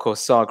Super Bock or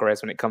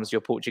Sagres when it comes to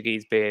your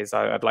Portuguese beers?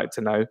 I'd like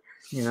to know.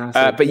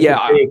 Yeah,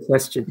 big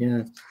question.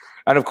 Yeah,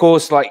 and of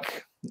course,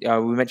 like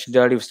we mentioned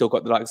earlier, we've still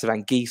got the likes of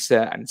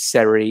Anguissa and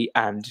Seri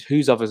and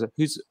who's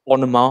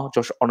Onumar.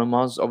 Josh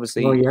Onumar's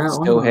obviously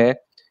still here.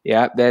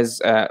 Yeah,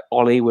 there's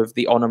Ollie with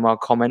the Onumar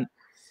comment.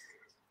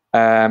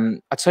 I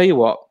tell you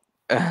what.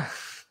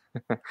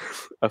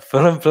 A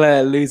Fulham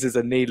player loses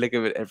a knee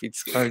ligament every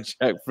time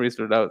Jack Bruce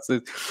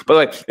pronounces. But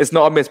like, it's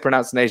not a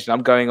mispronunciation.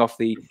 I'm going off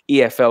the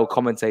EFL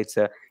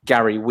commentator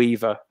Gary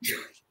Weaver.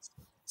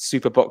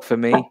 Super Bock for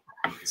me.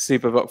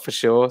 Super Bock for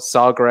sure.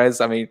 Sagres.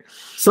 I mean,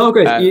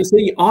 Sagres. You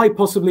see, I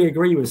possibly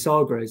agree with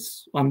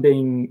Sagres. I'm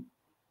being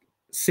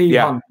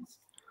Hunt.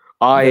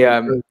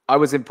 I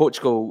was in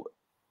Portugal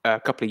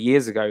a couple of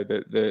years ago.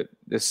 The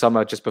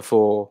summer just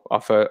before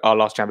our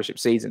last championship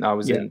season. I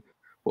was in.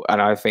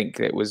 And I think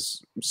it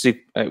was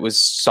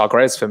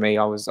Sagres for me.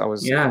 I was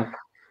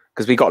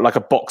because we got like a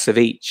box of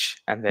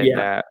each, and then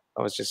I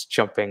was just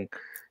chomping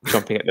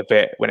at the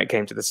bit when it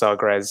came to the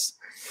Sagres.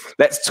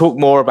 Let's talk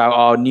more about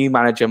our new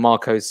manager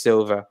Marco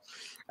Silva.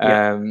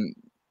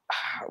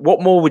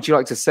 What more would you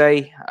like to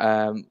say?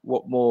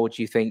 What more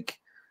do you think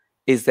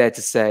is there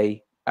to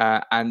say?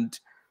 And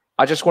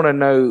I just want to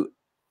know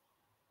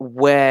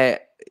where's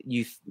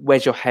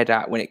your head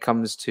at when it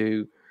comes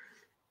to.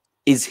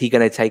 Is he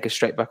going to take us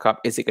straight back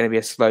up? Is it going to be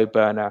a slow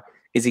burner?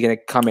 Is he going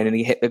to come in and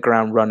hit the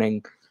ground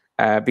running?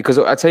 Because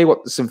I'll tell you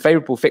what, some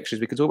favourable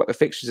fixtures. We can talk about the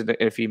fixtures in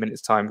a few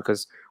minutes' time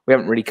because we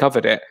haven't really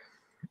covered it.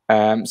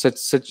 So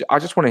I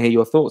just want to hear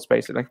your thoughts,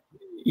 basically.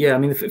 Yeah, I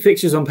mean, the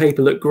fixtures on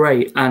paper look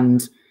great.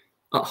 And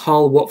at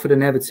Hull, Watford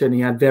and Everton, he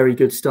had very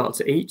good starts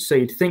to each. So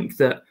you'd think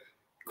that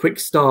quick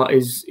start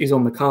is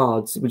on the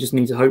cards. We just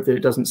need to hope that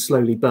it doesn't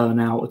slowly burn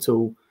out at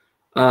all.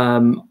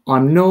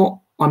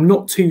 I'm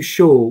not too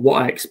sure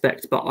what I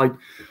expect, but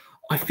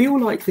I feel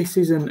like this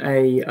isn't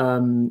a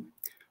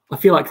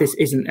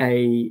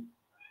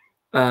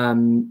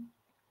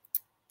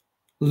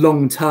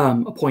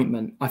long-term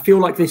appointment. I feel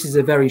like this is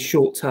a very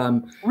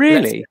short-term.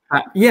 Really?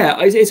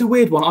 It's a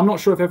weird one. I'm not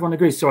sure if everyone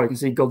agrees. Sorry, I can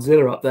see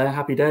Godzilla up there.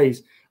 Happy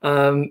days.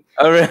 I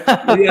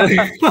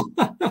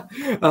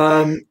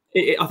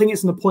think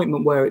it's an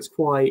appointment where it's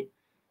quite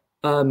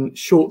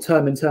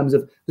short-term in terms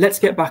of let's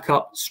get back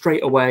up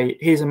straight away.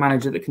 Here's a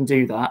manager that can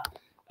do that.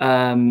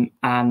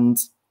 And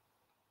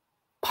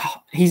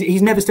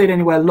he's never stayed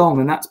anywhere long,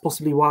 and that's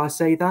possibly why I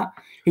say that.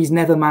 He's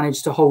never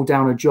managed to hold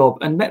down a job,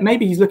 and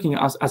maybe he's looking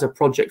at us as a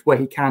project where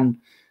he can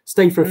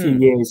stay for a few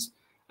years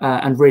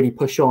and really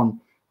push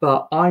on.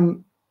 But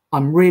I'm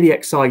really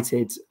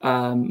excited.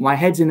 My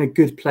head's in a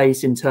good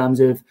place in terms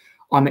of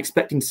I'm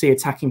expecting to see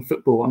attacking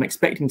football. I'm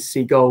expecting to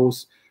see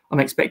goals. I'm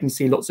expecting to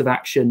see lots of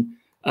action,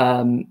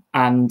 and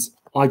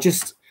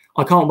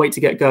I can't wait to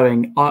get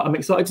going. I'm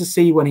excited to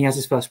see when he has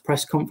his first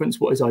press conference,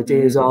 what his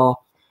ideas are.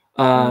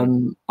 I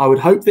would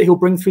hope that he'll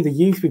bring through the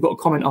youth. We've got a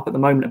comment up at the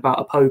moment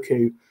about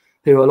Opoku,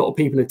 who a lot of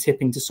people are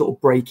tipping to sort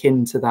of break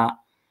into that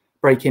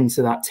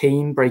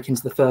team, break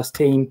into the first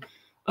team.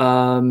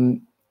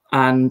 And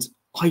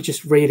I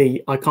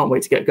can't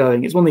wait to get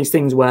going. It's one of these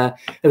things where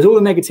there's all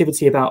the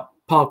negativity about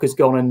Parker's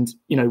gone and,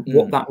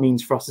 what that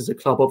means for us as a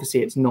club.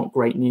 Obviously, it's not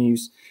great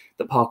news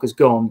that Parker's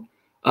gone.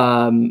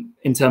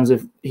 In terms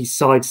of he's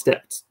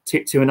sidestepped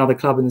to another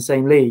club in the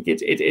same league.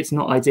 It's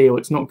not ideal.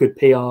 It's not good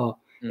PR.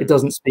 It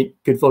doesn't speak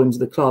good volumes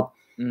of the club.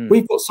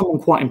 We've got someone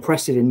quite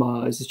impressive in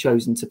my eyes has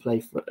chosen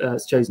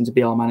to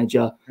be our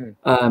manager.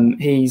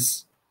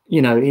 He's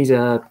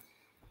a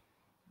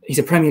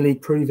Premier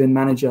League proven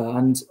manager,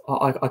 and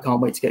I can't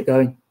wait to get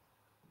going.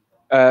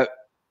 Over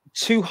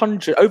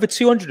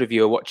 200 of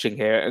you are watching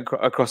here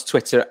across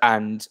Twitter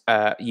and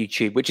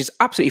YouTube, which is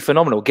absolutely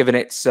phenomenal given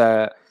it's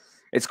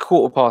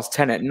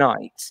 10:15 at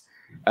night.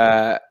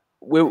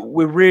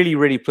 We're really,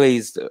 really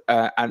pleased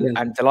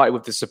and delighted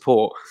with the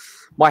support.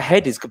 my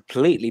head has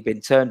completely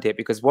been turned here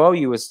because while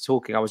you was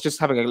talking, I was just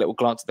having a little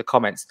glance at the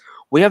comments.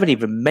 We haven't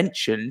even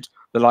mentioned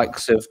the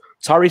likes of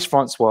Tyrese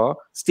Francois,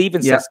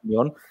 Steven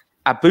Sessegnon,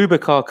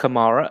 Abubakar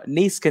Kamara,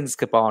 Neeskens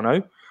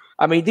Cabano.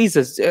 I mean, these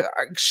are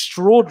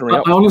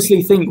extraordinary. I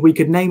honestly think we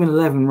could name an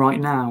 11 right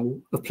now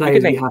of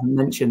players we haven't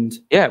mentioned.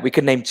 Yeah, we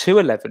could name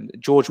 2-11.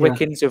 George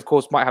Wickens, who of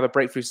course might have a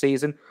breakthrough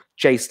season.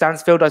 Jay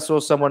Stansfield, I saw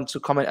someone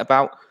to comment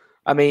about.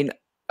 I mean,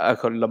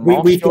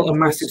 we've got a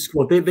massive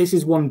squad. This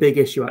is one big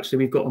issue, actually.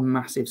 We've got a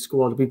massive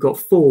squad. We've got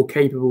 4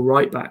 capable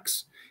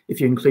right-backs,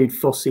 if you include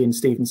Fossey and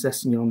Steven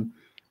Sessegnon,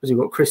 because we've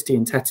got Christie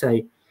and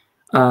Tete.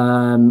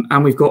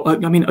 And we've got,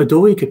 I mean,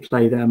 Odoi could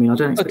play there. I mean, I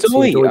don't expect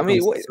Odoi. I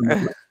mean,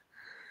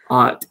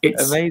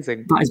 it's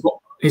amazing. That is what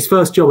his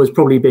first job has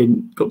probably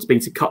got to be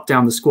to cut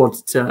down the squad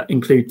to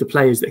include the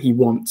players that he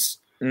wants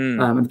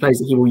and the players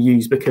that he will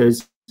use.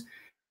 Because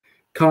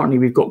currently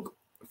we've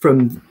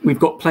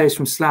got players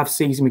from Slav's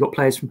season, we've got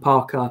players from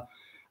Parker,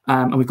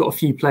 and we've got a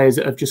few players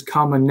that have just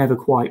come and never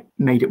quite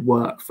made it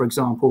work. For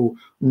example,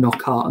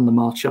 Knockhart and the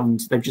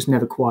Marchand, they've just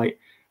never quite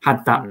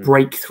had that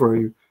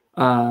breakthrough.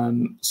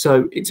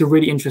 So it's a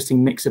really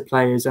interesting mix of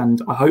players,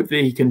 and I hope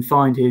that he can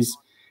find his.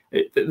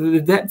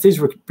 The depth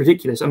is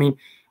ridiculous. I mean,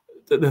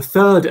 the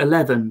third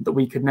 11 that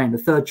we could name, the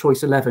third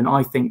choice 11,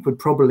 I think would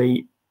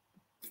probably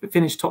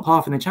finish top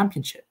half in the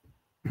championship.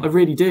 I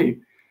really do.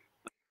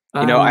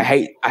 You know, I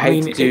hate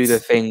to do the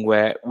thing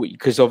where,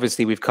 because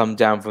obviously we've come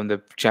down from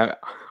the.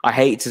 I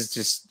hate to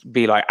just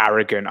be like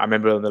arrogant. I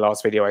remember in the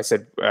last video I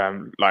said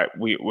like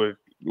we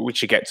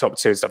should get top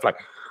 2 and stuff. Like,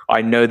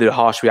 I know the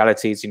harsh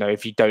realities. You know,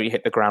 if you don't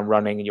hit the ground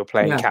running and you're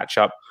playing catch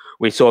up,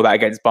 we saw that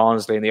against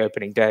Barnsley in the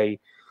opening day.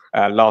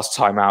 Last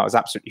time out, I was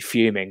absolutely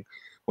fuming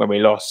when we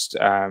lost.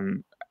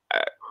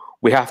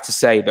 We have to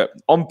say that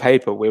on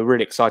paper, we're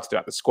really excited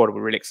about the squad.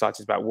 We're really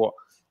excited about what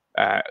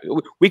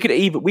we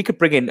could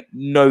bring in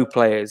no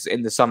players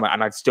in the summer,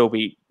 and I'd still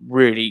be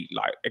really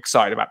like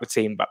excited about the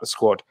team, about the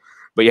squad.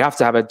 But you have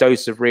to have a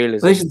dose of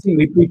realism. Well,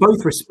 we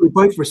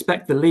both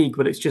respect the league,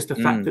 but it's just the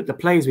fact that the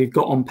players we've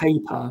got on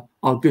paper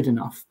are good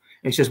enough.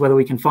 It's just whether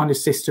we can find a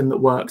system that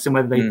works and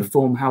whether they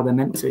perform how they're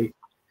meant to.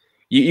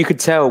 You could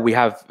tell we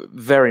have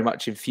very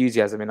much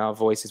enthusiasm in our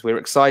voices. We're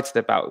excited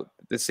about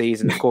the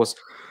season. Of course,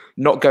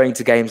 not going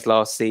to games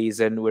last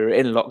season. We're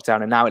in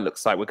lockdown, and now it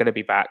looks like we're going to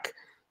be back.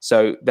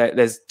 So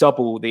there's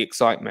double the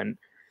excitement.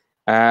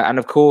 And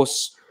of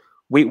course,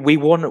 we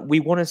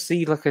want to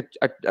see like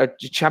a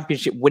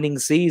championship winning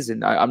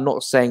season. I'm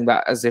not saying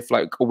that as if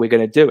like we're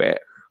going to do it.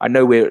 I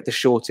know we're at the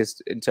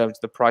shortest in terms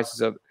of the prices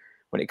of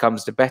when it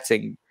comes to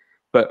betting,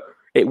 but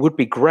it would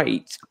be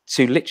great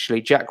to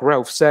literally Jack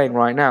Ralph saying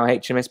right now,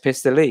 HMS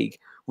pissed the league.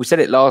 We said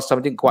it last time,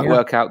 it didn't quite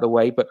work out the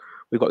way, but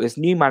we've got this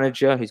new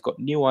manager who's got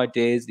new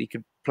ideas. He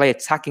can play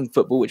attacking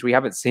football, which we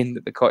haven't seen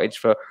at the Cottage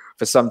for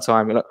some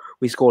time. Look,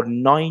 we scored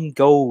 9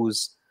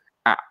 goals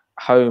at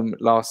home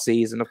last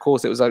season. Of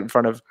course, it was in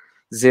front of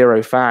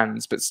 0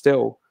 fans, but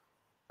still,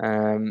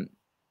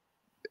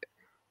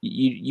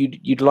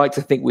 you'd like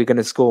to think we're going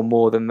to score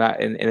more than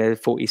that in a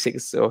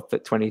 46 or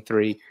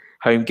 23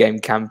 home game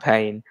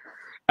campaign.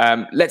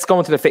 Let's go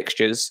on to the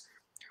fixtures.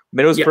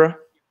 Middlesbrough,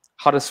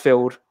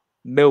 Huddersfield,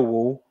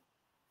 Millwall,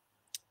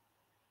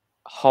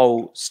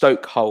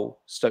 Stoke Hull.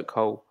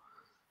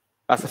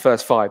 That's the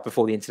first 5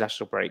 before the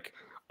international break.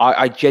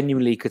 I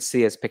genuinely could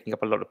see us picking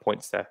up a lot of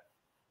points there.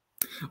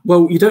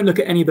 Well, you don't look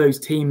at any of those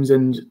teams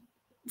and,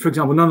 for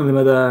example, none of them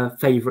are the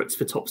favourites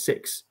for top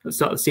 6 at the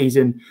start of the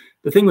season.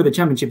 The thing with the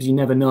Championship is you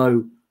never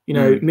know. You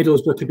know,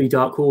 Middlesbrough could be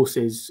dark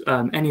horses.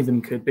 Any of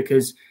them could,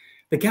 because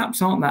the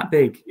gaps aren't that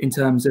big in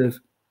terms of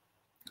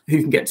who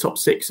can get top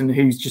 6 and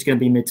who's just going to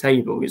be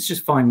mid-table. It's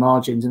just fine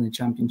margins in the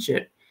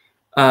Championship.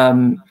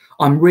 I'm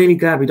really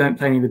glad we don't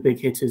play any of the big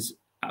hitters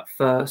at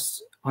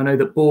first. I know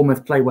that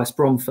Bournemouth play West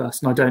Brom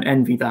first, and I don't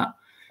envy that.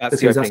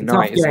 That's a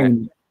tough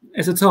game.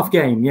 It's a tough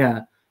game,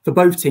 yeah, for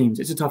both teams.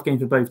 It's a tough game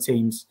for both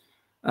teams.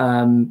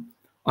 I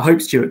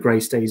hope Stuart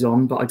Gray stays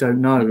on, but I don't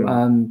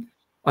know.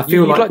 I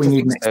feel like we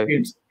need an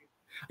experience.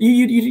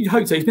 You'd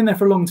hope so. He's been there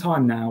for a long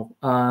time now,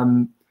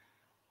 and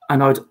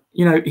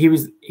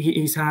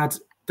he's had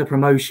the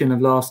promotion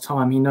of last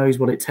time. He knows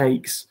what it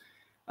takes,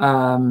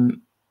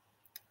 and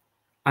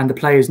the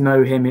players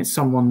know him. It's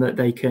someone that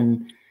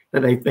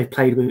they've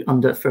played with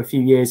under for a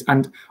few years,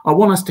 and I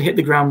want us to hit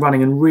the ground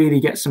running and really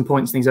get some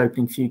points in these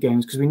opening few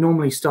games, because we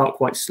normally start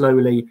quite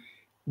slowly,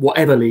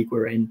 whatever league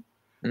we're in.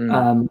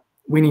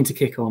 We need to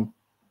kick on.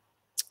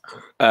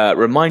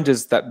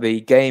 Reminders that the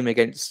game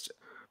against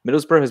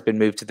Middlesbrough has been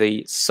moved to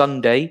the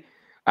Sunday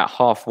at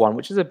 1:30,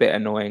 which is a bit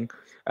annoying.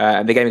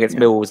 And the game against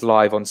Millwall is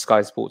live on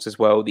Sky Sports as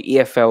well. The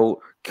EFL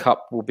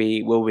Cup will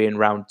be in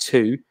round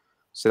 2,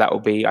 so that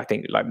will be, I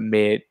think, like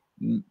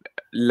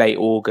late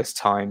August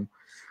time.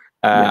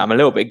 I'm a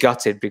little bit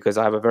gutted because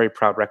I have a very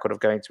proud record of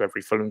going to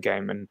every Fulham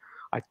game, and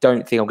I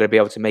don't think I'm going to be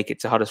able to make it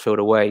to Huddersfield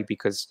away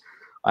because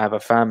I have a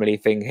family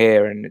thing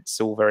here, and it's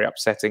all very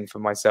upsetting for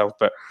myself.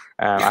 But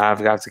I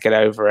have to get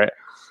over it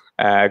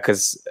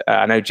because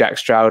I know Jack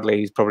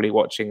Stroudley is probably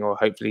watching, or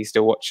hopefully he's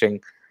still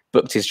watching.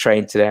 booked his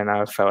train today, and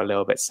I felt a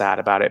little bit sad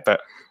about it.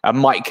 But I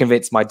might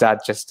convince my dad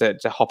just to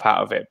hop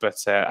out of it,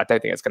 but I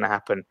don't think it's going to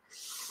happen.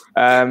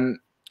 I'm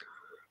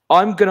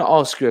going to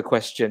ask you a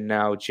question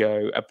now,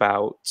 Joe,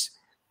 about.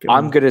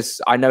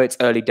 I know it's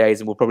early days,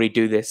 and we'll probably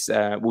do this.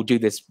 We'll do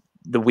this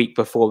the week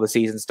before the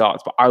season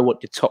starts, but I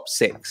want your top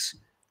 6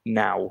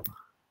 now.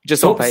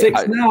 Just top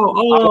 6 now.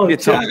 Oh, I want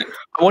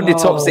your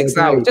top 6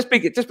 now. Just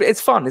it's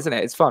fun, isn't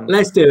it? It's fun.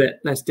 Let's do it.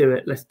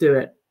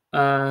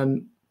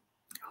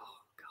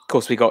 Of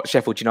course, we got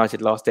Sheffield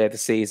United last day of the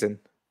season.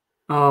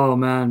 Oh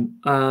man,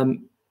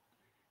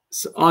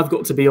 so I've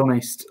got to be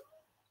honest.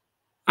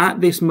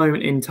 At this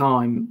moment in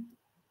time,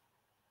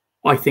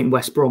 I think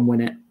West Brom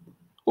win it.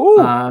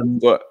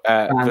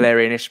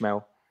 Valerian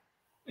Ismail.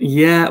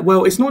 Yeah,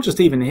 well, it's not just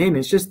even him.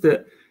 It's just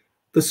that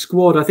the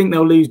squad. I think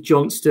they'll lose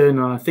Johnston,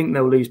 and I think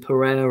they'll lose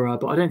Pereira,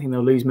 but I don't think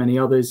they'll lose many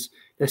others.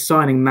 They're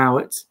signing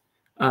Mowat,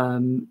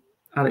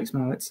 Alex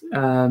Mowat.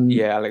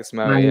 Alex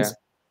Mowat. Yeah.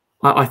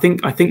 I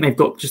think they've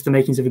got just the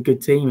makings of a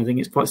good team. I think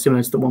it's quite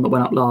similar to the one that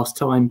went up last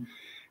time.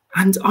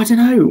 And I don't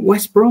know,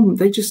 West Brom,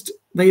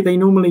 they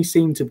normally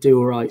seem to do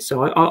all right.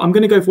 So I'm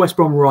going to go for West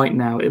Brom right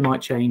now. It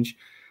might change.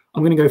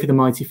 I'm going to go for the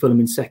mighty Fulham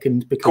in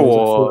second because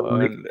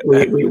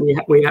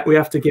we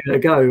have to give it a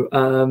go.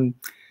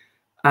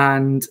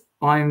 And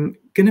I'm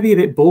going to be a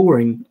bit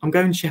boring. I'm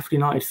going Sheffield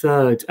United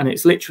third, and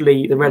it's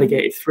literally the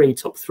relegated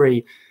top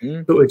three.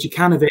 But with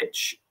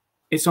Jukanovic,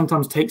 it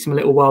sometimes takes him a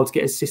little while to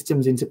get his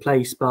systems into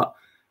place, but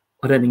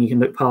I don't think you can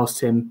look past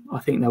him. I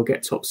think they'll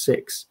get top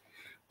 6.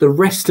 The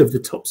rest of the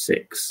top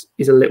 6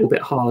 is a little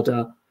bit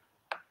harder.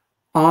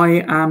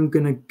 I am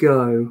going to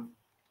go...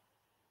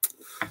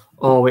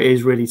 Oh, it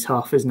is really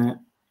tough, isn't it?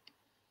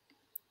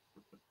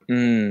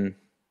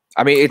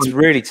 I mean, it's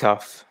really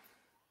tough.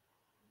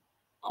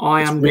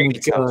 I am going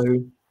to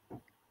go...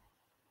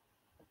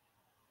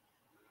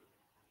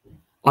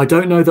 I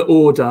don't know the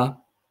order.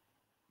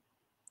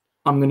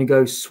 I'm going to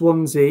go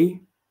Swansea.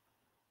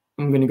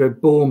 I'm going to go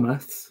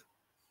Bournemouth.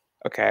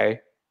 Okay.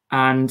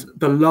 And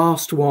the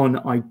last one,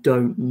 I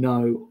don't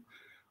know.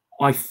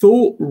 I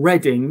thought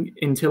Reading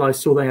until I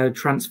saw they had a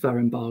transfer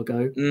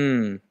embargo.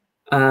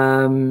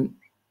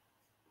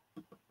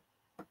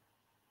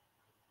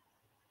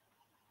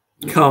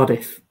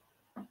 Cardiff.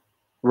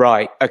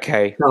 Right.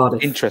 Okay.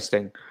 Cardiff.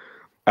 Interesting.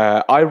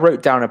 I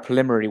wrote down a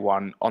preliminary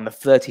one on the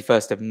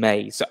 31st of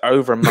May, so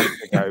over a month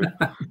ago.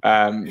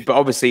 But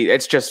obviously,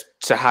 it's just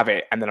to have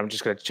it, and then I'm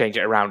just going to change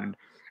it around.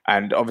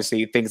 And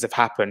obviously, things have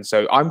happened.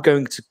 So I'm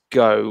going to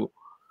go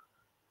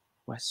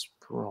West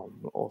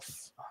Brom.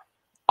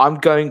 I'm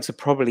going to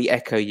probably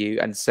echo you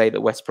and say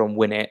that West Brom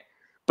win it.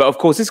 But of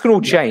course, this can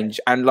all change.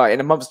 And like in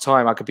a month's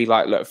time, I could be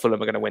like, look,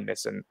 Fulham are going to win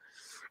this. And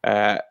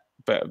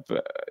but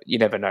you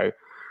never know.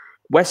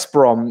 West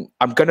Brom,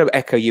 I'm going to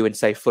echo you and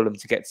say Fulham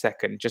to get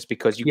second, just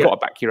because you've got to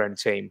back your own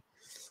team.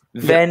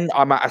 Then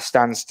I'm at a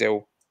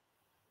standstill.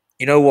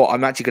 You know what?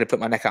 I'm actually going to put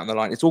my neck out on the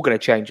line. It's all going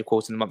to change, of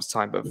course, in a month's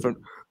time. But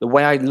from the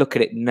way I look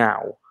at it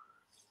now,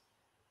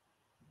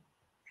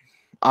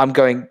 I'm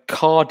going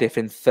Cardiff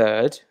in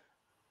third,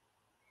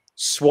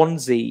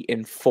 Swansea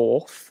in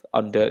fourth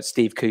under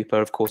Steve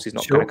Cooper. Of course, he's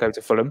not going to go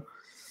to Fulham.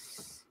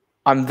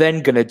 I'm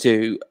then going to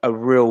do a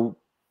real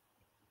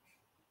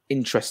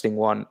interesting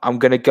one. I'm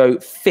going to go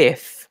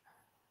fifth,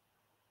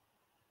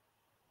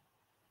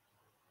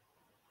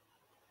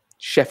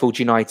 Sheffield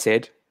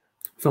United.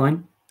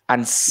 Fine.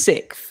 And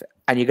sixth,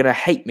 and you're going to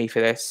hate me for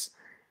this,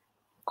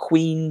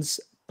 Queen's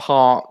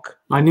Park.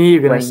 I knew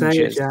you were going to say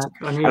it, Jack.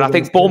 I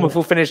think Bournemouth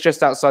will finish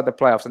just outside the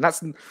playoffs, and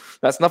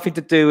that's nothing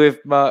to do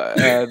with my.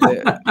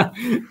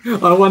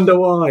 I wonder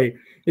why.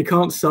 You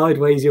can't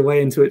sideways your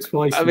way into it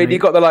twice. I mean,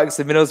 you've got the likes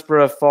of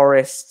Middlesbrough,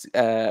 Forest,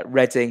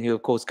 Reading, who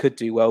of course could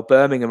do well.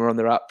 Birmingham are on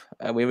the up.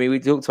 We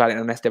talked about it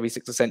on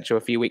SW6 Essential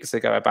a few weeks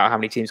ago about how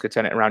many teams could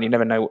turn it around. You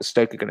never know what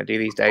Stoke are going to do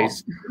these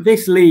days.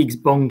 This league's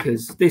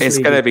bonkers. It's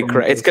going to be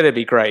great. It's going to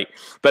be great.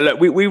 But look,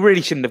 we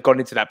really shouldn't have gone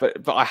into that.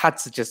 But I had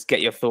to just get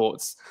your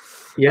thoughts.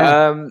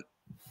 Yeah.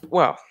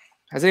 Well,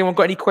 has anyone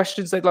got any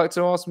questions they'd like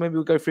to ask? Maybe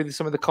we'll go through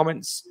some of the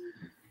comments,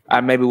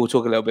 and maybe we'll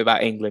talk a little bit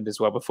about England as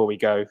well before we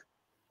go.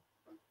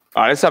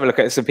 All right, let's have a look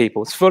at some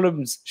people. It's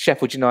Fulham's,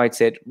 Sheffield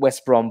United,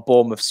 West Brom,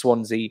 Bournemouth,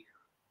 Swansea.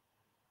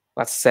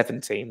 That's 7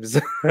 teams.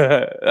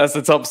 That's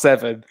the top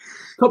 7.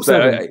 Top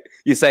 7.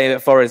 You're saying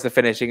that Forest are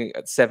finishing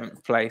at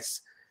 7th place.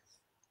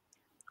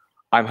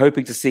 I'm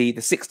hoping to see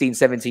the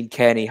 16-17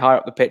 Kearney higher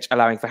up the pitch,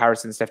 allowing for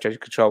Harrison and Steph to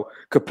control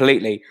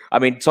completely. I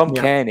mean, Tom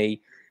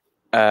Kearney,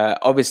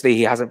 obviously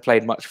he hasn't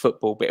played much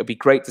football, but it'd be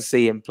great to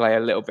see him play a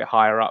little bit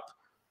higher up.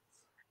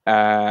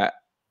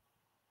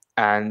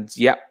 And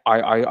yeah,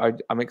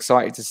 I'm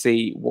excited to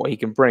see what he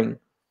can bring.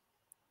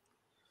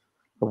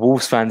 A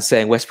Wolves fan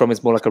saying West Brom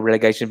is more like a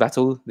relegation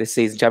battle this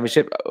season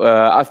championship.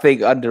 I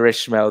think under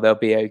Ishmael they'll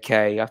be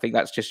okay. I think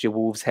that's just your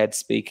Wolves head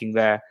speaking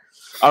there.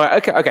 All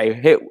right, okay.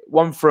 Here,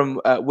 one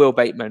from Will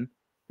Bateman,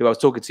 who I was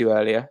talking to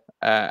earlier,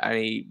 and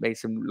he made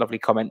some lovely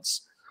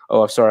comments.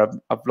 Oh, sorry,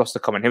 I've lost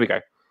the comment. Here we go.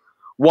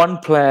 One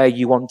player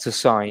you want to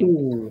sign.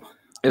 Ooh,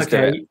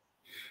 okay.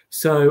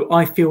 So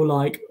I feel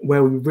like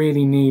where we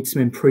really need some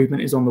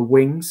improvement is on the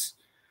wings.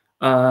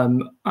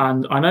 And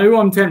I know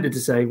I'm tempted to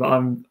say, but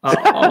I'm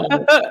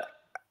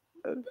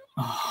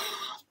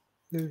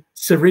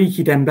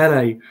Siriki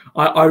Dembele.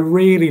 I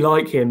really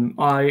like him.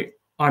 I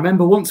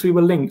remember once we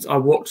were linked, I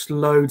watched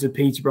loads of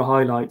Peterborough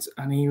highlights,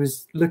 and he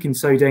was looking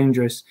so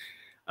dangerous.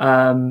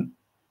 The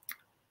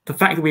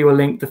fact that we were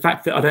linked, the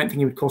fact that I don't think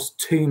he would cost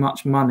too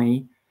much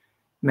money,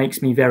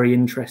 makes me very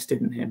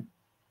interested in him.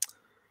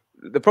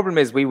 The problem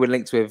is we were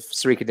linked with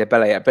Siriki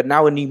Dembele, but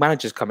now a new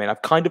manager's come in.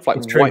 I've kind of like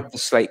wiped the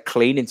slate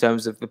clean in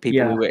terms of the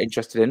people we were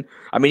interested in.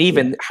 I mean,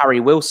 even Harry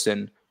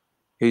Wilson,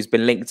 who's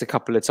been linked a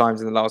couple of times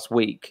in the last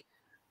week.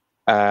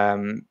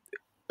 Does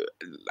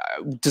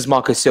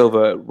Marco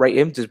Silva rate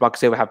him? Does Marco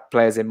Silva have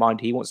players in mind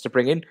he wants to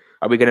bring in?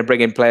 Are we going to bring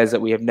in players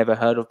that we have never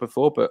heard of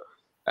before, but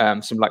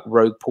some like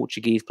rogue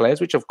Portuguese players,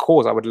 which of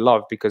course I would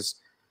love, because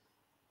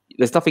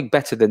there's nothing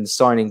better than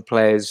signing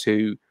players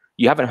who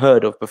you haven't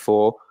heard of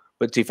before,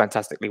 but do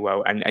fantastically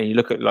well. And you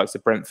look at like the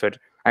Brentford,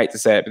 I hate to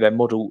say it, but their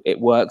model, it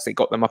works. It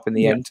got them up in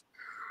the end.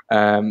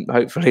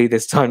 Hopefully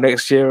this time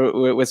next year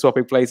we're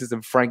swapping places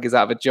and Frank is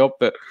out of a job.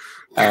 But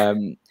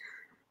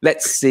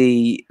let's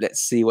see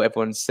what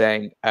everyone's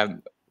saying.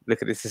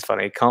 Look at this is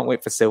funny. Can't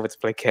wait for Silva to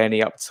play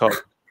Kearney up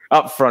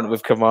front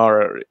with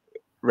Kamara,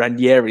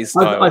 Ranieri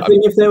style. I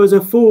think if there was a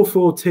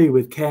 4-4-2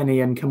 with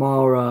Kearney and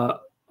Kamara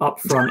up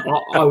front,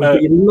 I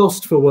would be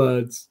lost for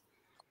words.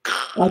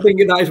 I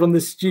think that is one of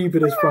the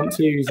stupidest front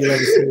twos you've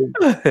ever seen.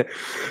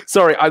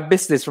 Sorry, I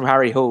missed this from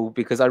Harry Hall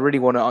because I really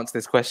want to answer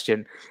this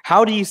question.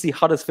 How do you see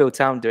Huddersfield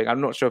Town doing?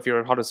 I'm not sure if you're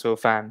a Huddersfield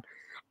fan.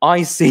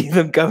 I see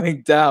them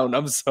going down.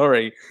 I'm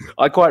sorry.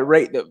 I quite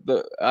rate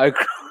I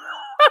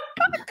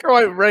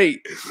quite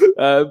rate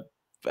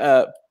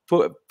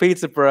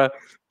Peterborough,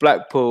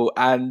 Blackpool,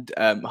 and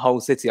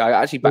Hull City.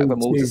 I actually back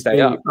them all to stay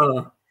up.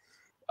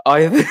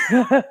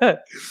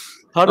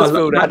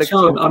 Huddersfield had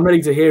I'm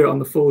ready to hear it on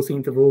the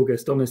 14th of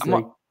August,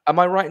 honestly. Am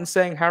I right in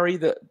saying, Harry,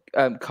 that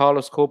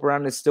Carlos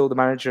Corberán is still the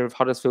manager of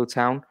Huddersfield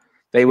Town?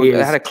 They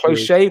had a close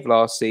shave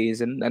last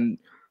season, and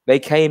they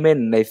came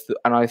in,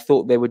 and I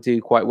thought they would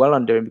do quite well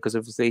under him because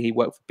obviously he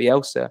worked for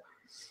Bielsa.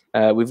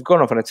 We've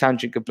gone off on a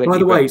tangent completely. By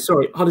the way,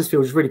 sorry,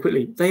 Huddersfield, just really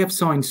quickly, they have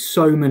signed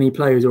so many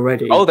players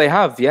already. Oh, they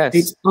have, yes.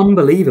 It's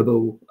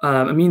unbelievable.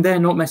 I mean, they're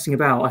not messing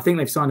about. I think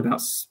they've signed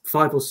about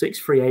 5 or 6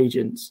 free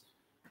agents.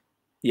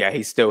 Yeah,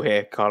 he's still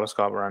here, Carlos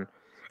Corberán.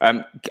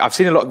 I've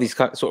seen a lot of these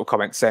sort of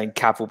comments saying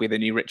Cav will be the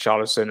new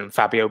Richarlison and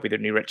Fabio will be the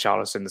new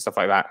Richarlison and stuff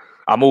like that.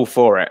 I'm all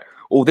for it.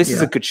 Oh, this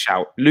is a good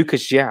shout.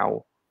 Lucas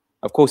João.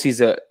 Of course,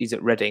 he's at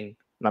Reading,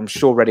 and I'm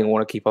sure Reading will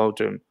want to keep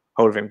hold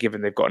of him,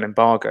 given they've got an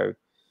embargo.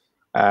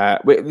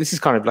 This is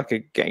kind of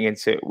like getting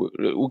into it.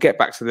 We'll get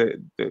back to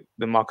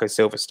the Marco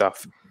Silva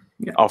stuff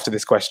after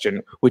this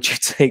question. Would you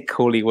take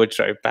Cauley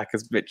Woodrow back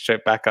as Mitchell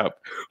backup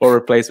or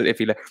replacement if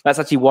he left? That's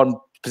actually one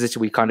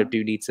position we kind of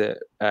do need to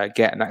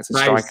get, and that's a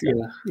striker,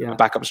 a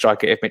backup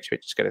striker if Mitchell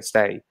is going to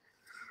stay.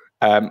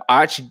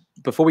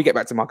 Before we get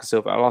back to Marco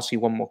Silva, I'll ask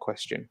you one more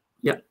question.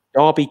 Yeah,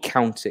 Derby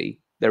County.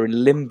 They're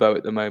in limbo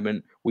at the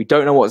moment. We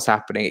don't know what's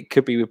happening. It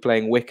could be we're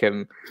playing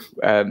Wickham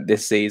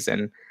this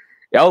season.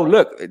 Oh,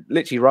 look,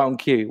 literally right on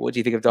cue. What do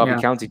you think of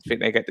Derby County? Do you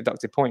think they get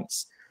deducted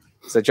points?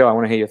 So, Joe, I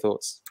want to hear your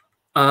thoughts.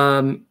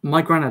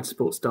 My granddad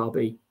supports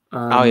Derby.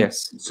 Oh,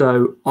 yes.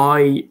 So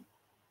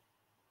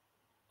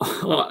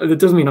it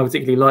doesn't mean I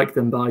particularly like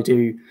them, but I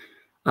do.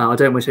 I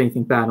don't wish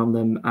anything bad on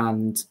them,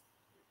 and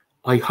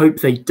I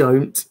hope they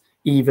don't,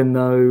 even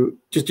though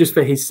just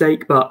for his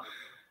sake. But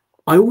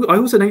I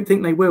also don't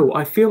think they will.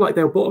 I feel like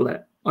they'll bottle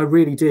it. I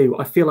really do.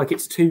 I feel like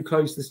it's too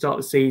close to the start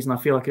of the season. I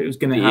feel like it was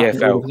going to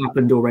happen. It would have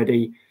happened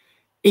already.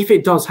 If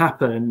it does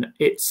happen,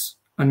 it's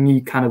a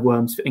new can of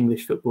worms for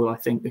English football, I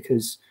think,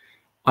 because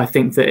I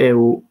think that it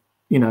will,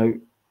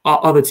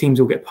 other teams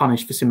will get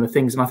punished for similar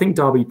things. And I think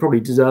Derby probably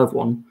deserve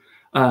one,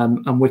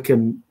 and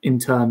Wickham in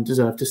turn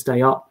deserve to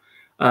stay up.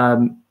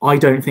 I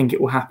don't think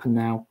it will happen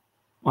now.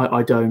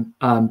 I don't.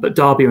 But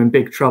Derby are in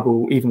big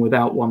trouble even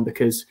without one,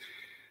 because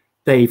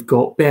they've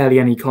got barely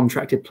any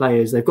contracted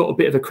players. They've got a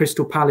bit of a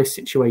Crystal Palace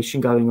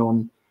situation going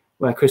on,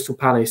 where Crystal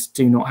Palace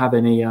do not have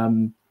any. I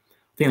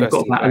think they've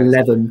got about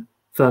 11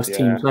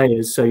 first-team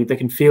players, so they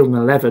can field an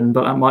 11,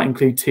 but that might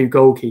include 2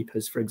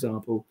 goalkeepers, for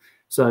example.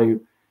 So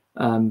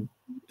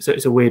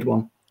it's a weird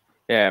one.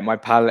 Yeah,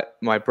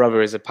 my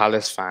brother is a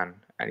Palace fan,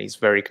 and he's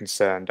very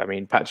concerned. I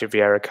mean, Patrick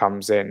Vieira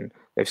comes in.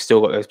 They've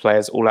still got those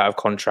players all out of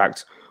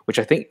contract, which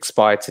I think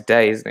expired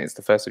today, isn't it? It's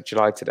the 1st of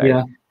July today.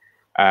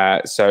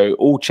 Yeah. So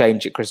all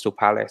change at Crystal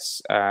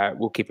Palace.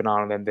 We'll keep an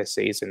eye on them this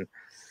season.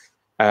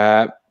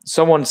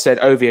 Someone said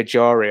Ovia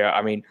Jaria.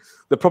 I mean,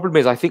 the problem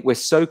is I think we're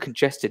so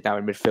congested now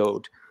in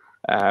midfield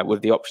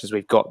with the options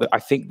we've got that I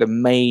think the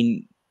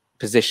main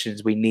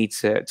positions we need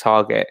to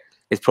target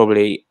is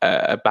probably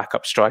a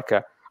backup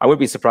striker. I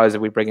wouldn't be surprised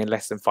if we bring in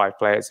less than 5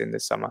 players in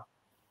this summer.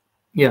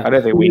 Yeah, I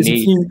don't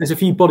think there's a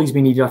few bodies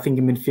we need, I think,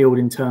 in midfield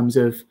in terms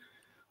of,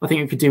 I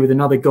think we could do with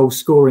another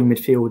goal-scoring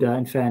midfielder,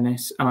 in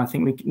fairness, and I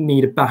think we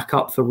need a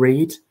backup for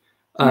Reed.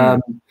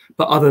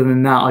 But other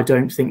than that, I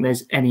don't think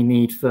there's any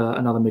need for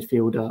another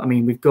midfielder. I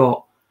mean, we've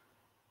got,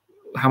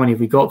 how many have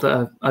we got that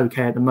are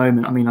okay at the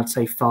moment? I mean, I'd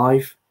say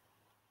 5.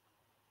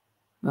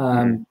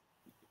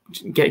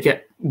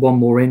 Get one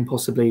more in,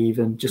 possibly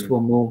even just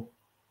one more.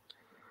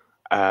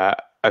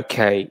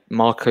 Okay,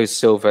 Marco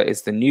Silva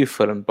is the new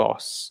Fulham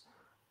boss.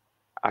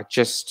 I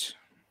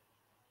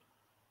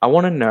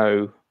want to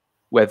know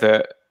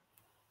whether,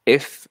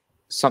 if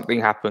something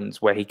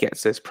happens where he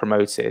gets us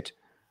promoted,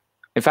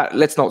 in fact,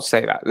 let's not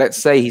say that. Let's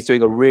say he's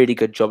doing a really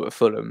good job at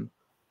Fulham,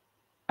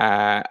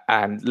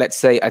 and let's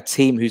say a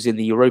team who's in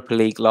the Europa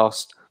League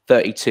last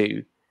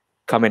 32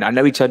 come in. I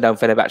know he turned down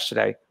Fenerbahce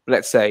today, but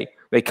let's say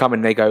they come in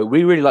and they go,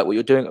 we really like what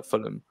you're doing at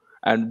Fulham,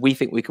 and we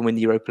think we can win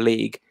the Europa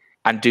League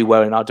and do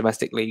well in our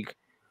domestic league.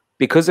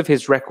 Because of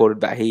his record,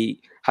 that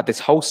he had this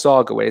whole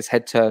saga where his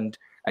head turned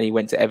and he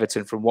went to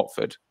Everton from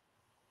Watford.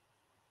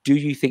 Do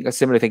you think a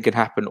similar thing can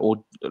happen?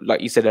 Or,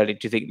 like you said earlier,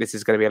 do you think this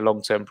is going to be a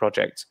long-term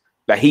project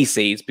that he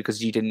sees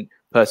because you didn't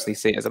personally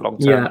see it as a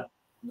long-term? Yeah,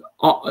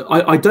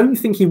 I don't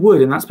think he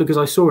would. And that's because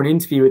I saw an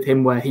interview with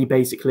him where he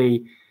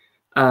basically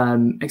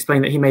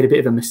explained that he made a bit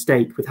of a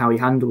mistake with how he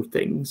handled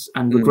things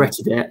and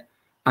regretted it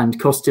and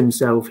cost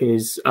himself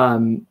his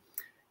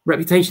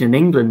reputation in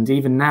England.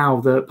 Even now,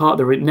 the part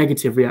of the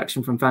negative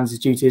reaction from fans is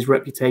due to his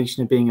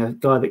reputation of being a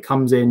guy that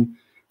comes in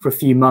for a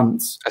few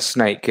months. A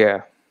snake,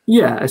 yeah.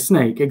 Yeah, a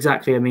snake,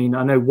 exactly. I mean,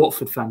 I know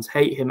Watford fans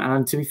hate him,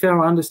 and to be fair,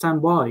 I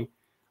understand why.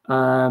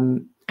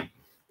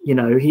 You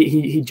know,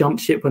 he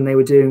jumped ship when they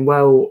were doing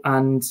well,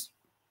 and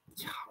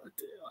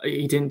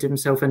he didn't do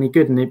himself any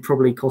good, and it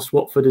probably cost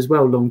Watford as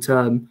well long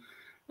term.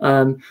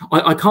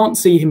 I can't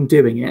see him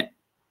doing it,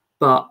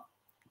 but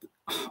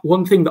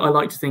one thing that I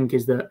like to think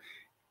is that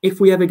if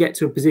we ever get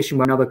to a position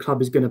where another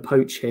club is going to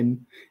poach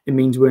him, it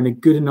means we're in a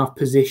good enough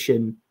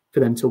position for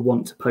them to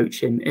want to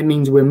poach him. It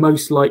means we're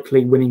most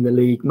likely winning the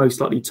league,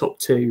 most likely top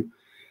 2,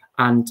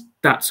 and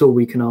that's all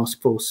we can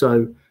ask for.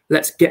 So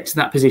let's get to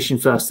that position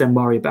first, then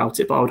worry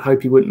about it. But I would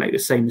hope he wouldn't make the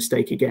same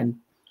mistake again.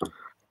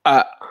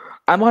 Am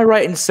I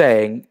right in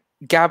saying,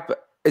 Gab,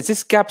 is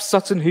this Gab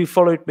Sutton who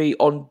followed me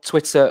on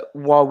Twitter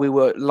while we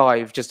were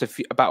live just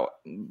about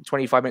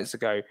 25 minutes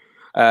ago?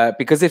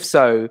 Because if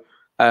so,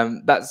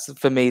 that's,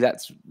 for me,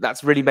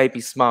 that's really made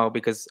me smile,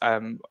 because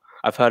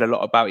I've heard a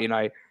lot about, you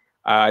know,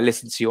 I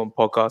listen to you on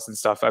podcasts and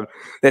stuff.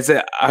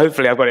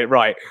 Hopefully I've got it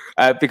right,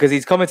 because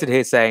he's commented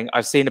here saying,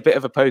 I've seen a bit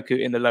of a Poku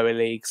in the lower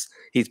leagues.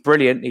 He's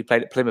brilliant. He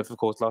played at Plymouth, of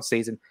course, last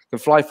season. Can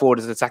fly forward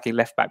as an attacking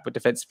left back, but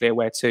defensively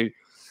aware too.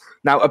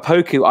 Now,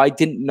 Opoku, I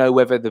didn't know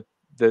whether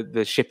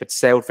the ship had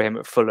sailed for him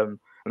at Fulham,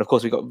 and of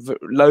course we've got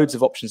loads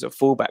of options at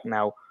fullback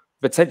now.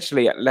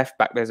 Potentially at left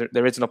back,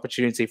 there is an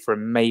opportunity for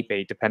him,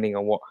 maybe, depending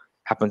on what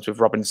happens with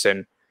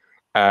Robinson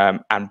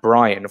and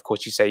Brian. Of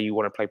course, you say you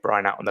want to play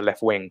Brian out on the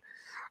left wing.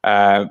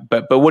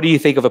 But what do you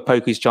think of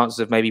Opoku's chances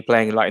of maybe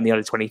playing like in the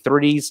under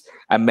 23s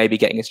and maybe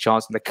getting his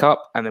chance in the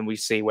cup, and then we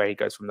see where he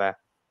goes from there?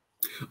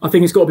 I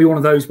think it's got to be one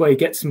of those where he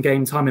gets some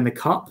game time in the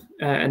cup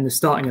and the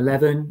starting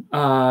 11,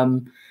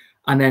 and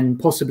then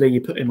possibly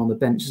you put him on the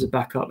bench as a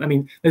backup. I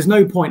mean, there's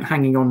no point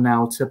hanging on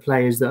now to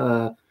players that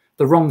are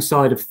the wrong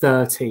side of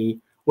 30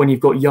 when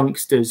you've got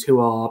youngsters who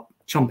are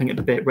chomping at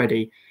the bit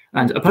ready.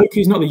 And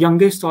Opoku's not the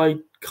youngest. I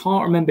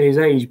can't remember his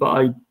age, but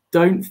I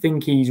don't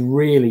think he's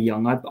really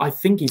young. I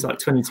think he's like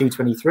 22,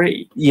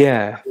 23.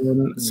 Yeah.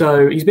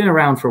 So he's been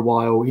around for a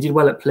while. He did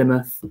well at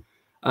Plymouth,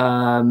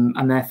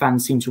 and their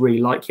fans seem to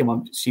really like him. I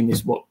assume this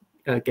is what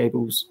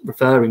Gabriel's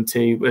referring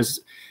to,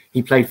 was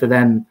he played for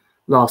them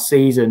last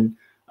season.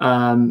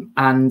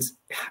 And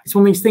it's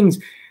one of these things,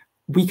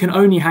 we can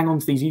only hang on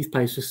to these youth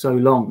players for so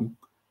long.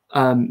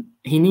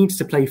 He needs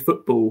to play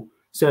football.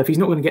 So if he's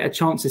not going to get a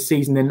chance this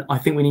season, then I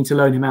think we need to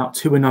loan him out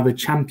to another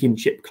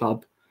championship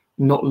club,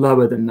 not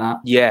lower than that.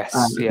 Yes.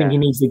 I think he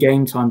needs the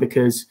game time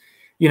because,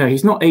 you know,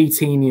 he's not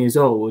 18 years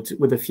old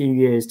with a few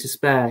years to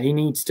spare. He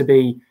needs to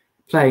be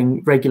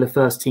playing regular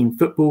first team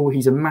football.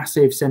 He's a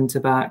massive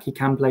centre back. He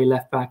can play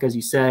left back, as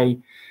you say.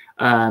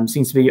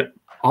 Seems to be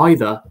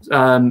either.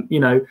 You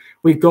know,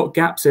 we've got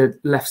gaps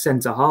at left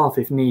centre half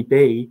if need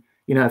be.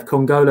 You know, if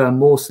Kongola and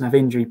Mawson have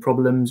injury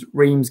problems,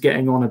 Ream's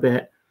getting on a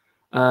bit.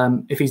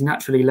 If he's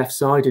naturally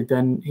left-sided,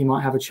 then he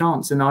might have a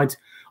chance. And I'd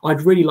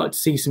really like to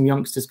see some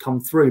youngsters come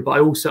through, but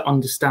I also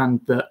understand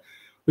that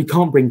we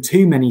can't bring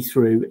too many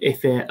through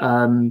if it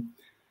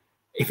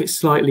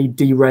slightly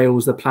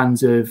derails the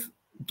plans of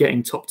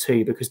getting top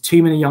 2, because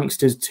too many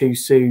youngsters too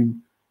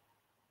soon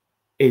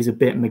is a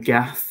bit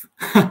McGaff.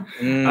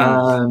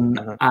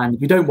 And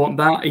we don't want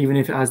that, even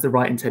if it has the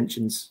right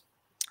intentions.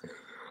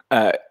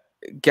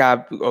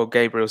 Gab or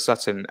Gabriel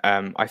Sutton,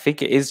 I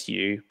think it is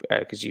you,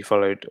 because you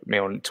followed me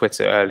on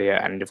Twitter earlier,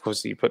 and of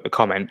course you put the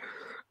comment.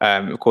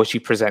 Of course,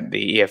 you present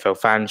the EFL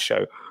Fan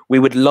Show. We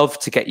would love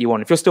to get you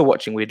on. If you're still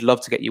watching, we'd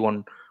love to get you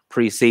on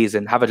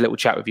pre-season, have a little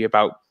chat with you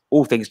about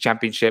all things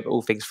Championship,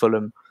 all things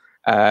Fulham,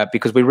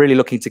 because we're really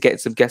looking to get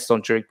some guests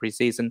on during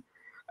pre-season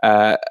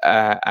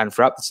and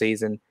throughout the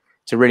season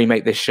to really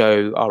make this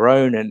show our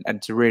own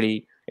and to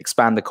really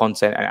expand the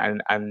content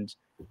and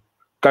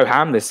go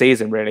ham this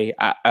season, really.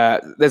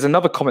 There's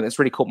another comment that's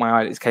really caught my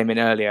eye that came in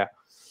earlier.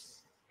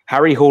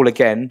 Harry Hall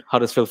again,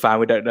 Huddersfield fan,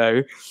 we don't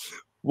know.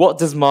 What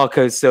does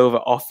Marco Silva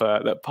offer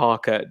that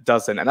Parker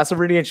doesn't? And that's a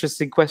really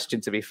interesting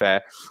question, to be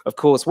fair. Of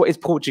course, what is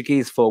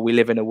Portuguese for? We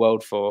live in a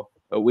world for.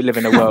 We live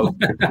in a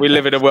world. We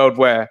live in a world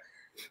where.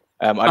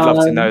 I'd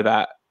love to know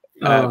that.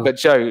 But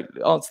Joe,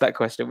 answer that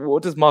question.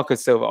 What does Marco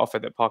Silva offer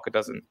that Parker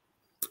doesn't?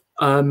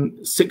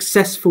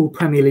 Successful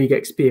Premier League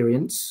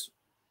experience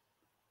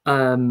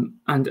and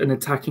an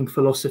attacking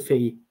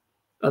philosophy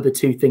are the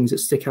two things that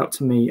stick out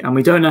to me. And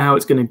we don't know how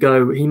it's going to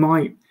go. He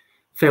might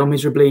fail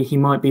miserably. He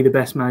might be the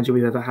best manager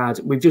we've ever had.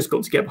 We've just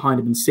got to get behind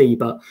him and see.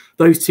 But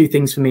those two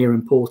things for me are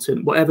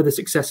important. Whatever the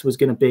successor was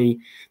going to be,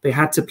 they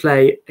had to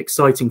play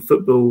exciting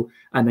football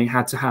and they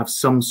had to have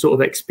some sort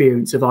of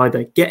experience of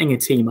either getting a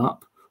team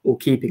up or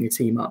keeping a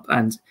team up.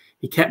 And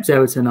he kept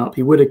Everton up.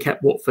 He would have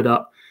kept Watford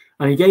up.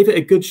 And he gave it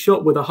a good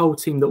shot with a whole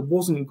team that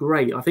wasn't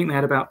great. I think they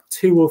had about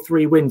 2 or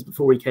 3 wins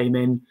before he came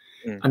in.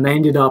 And they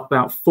ended up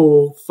about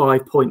 4,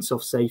 5 points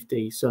off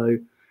safety. So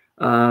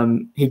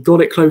he got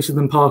it closer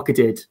than Parker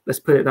did. Let's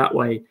put it that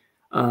way.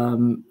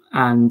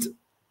 And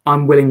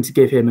I'm willing to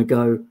give him a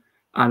go.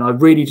 And I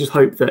really just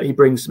hope that he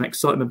brings some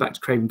excitement back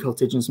to Craven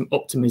Cottage and some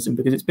optimism,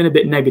 because it's been a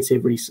bit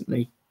negative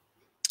recently.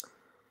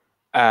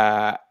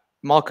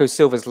 Marco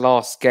Silva's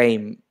last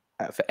game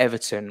for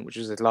Everton, which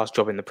was his last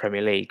job in the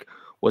Premier League,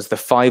 was the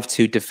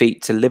 5-2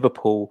 defeat to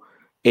Liverpool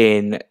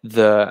in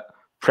the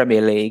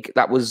Premier League.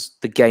 That was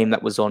the game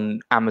that was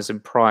on Amazon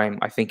Prime.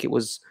 I think it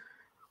was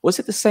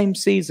it the same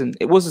season?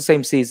 It was the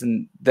same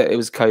season that it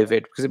was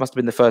COVID, because it must have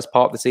been the first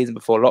part of the season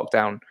before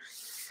lockdown.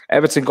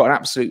 Everton got an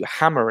absolute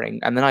hammering.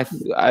 And then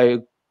I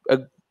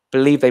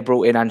believe they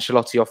brought in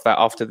Ancelotti off that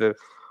after the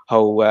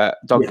whole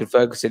Duncan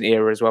Ferguson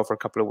era as well for a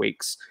couple of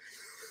weeks.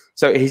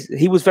 So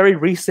he was very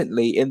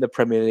recently in the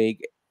Premier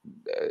League,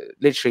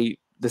 literally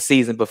the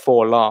season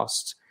before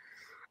last.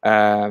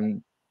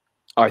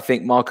 I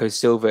think Marco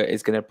Silva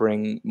is going to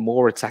bring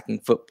more attacking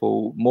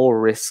football,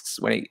 more risks.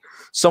 I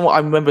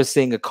remember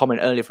seeing a comment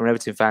earlier from an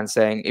Everton fan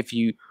saying, if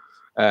you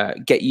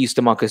get used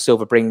to Marco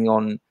Silva bringing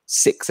on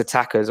 6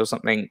 attackers or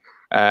something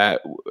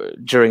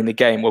during the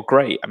game, well,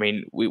 great. I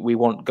mean, we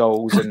want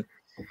goals, and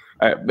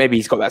maybe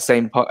he's got that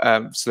same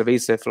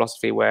Slavisa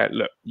philosophy where,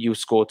 look, you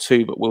score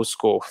 2, but we'll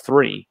score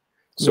 3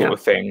 sort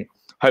of thing.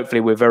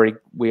 Hopefully,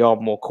 we are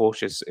more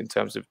cautious in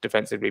terms of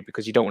defensively,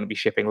 because you don't want to be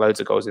shipping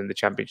loads of goals in the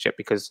Championship,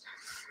 because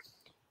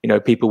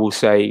people will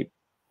say,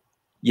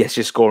 yes,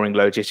 you're scoring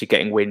loads, yes, you're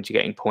getting wins, you're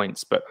getting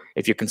points, but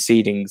if you're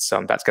conceding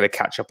some, that's going to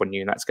catch up on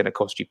you and that's going to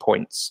cost you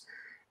points.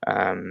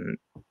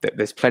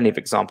 There's plenty of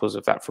examples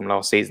of that from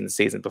last season, the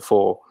season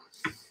before.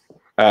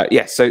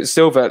 So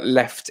Silva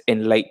left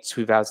in late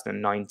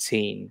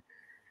 2019.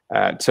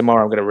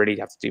 Tomorrow I'm going to really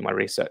have to do my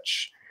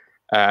research.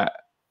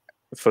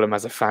 Fulham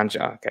as a fan.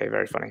 Okay,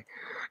 very funny.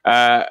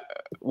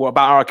 What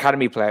about our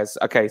academy players?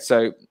 Okay,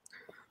 so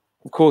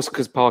of course,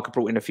 because Parker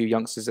brought in a few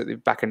youngsters at the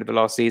back end of the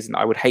last season,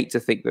 I would hate to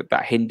think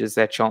that hinders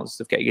their chances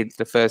of getting into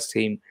the first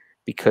team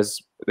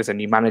because there's a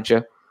new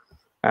manager.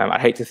 I'd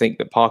hate to think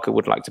that Parker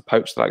would like to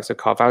poach the likes of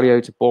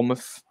Carvalho to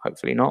Bournemouth.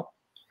 Hopefully not.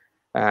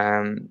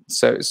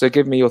 So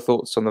give me your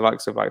thoughts on the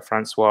likes of like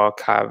Francois,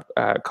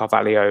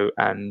 Carvalho,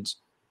 and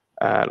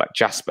like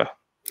Jasper.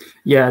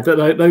 Yeah,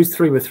 those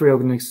 3 were 3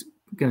 I'm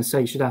going to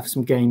say should have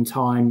some game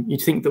time.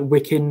 You'd think that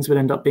Wickens would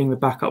end up being the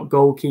backup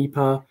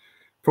goalkeeper.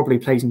 Probably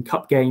plays in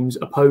cup games.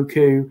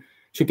 Opoku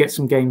should get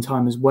some game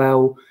time as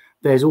well.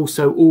 There's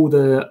also all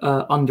the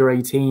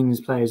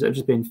under-18s players that have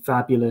just been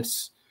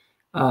fabulous.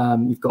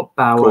 You've got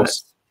Bauer,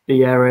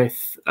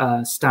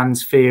 Bierith,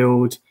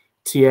 Stansfield,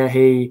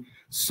 Thierry.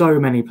 So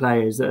many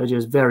players that are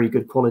just very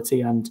good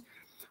quality. And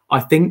I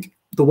think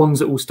the ones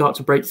that will start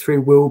to break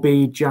through will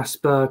be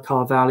Jasper,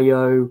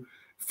 Carvalho,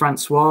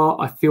 Francois.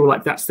 I feel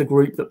like that's the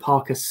group that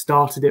Parker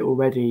started it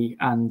already,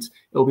 and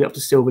it'll be up to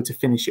Silva to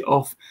finish it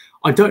off.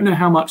 I don't know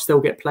how much they'll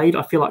get played.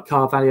 I feel like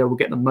Carvalho will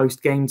get the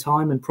most game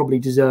time, and probably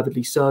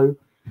deservedly so.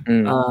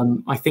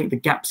 I think the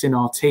gaps in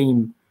our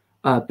team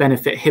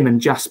benefit him and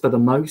Jasper the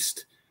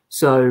most.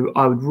 So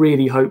I would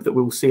really hope that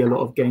we'll see a lot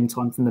of game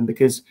time from them,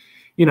 because,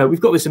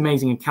 we've got this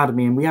amazing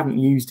academy and we haven't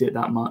used it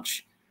that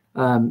much.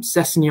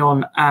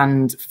 Sessegnon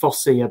and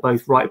Fossey are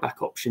both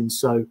right-back options.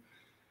 So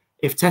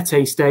if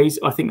Tete stays,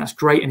 I think that's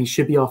great, and he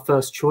should be our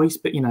first choice.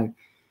 But, you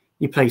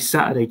play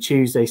Saturday,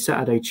 Tuesday.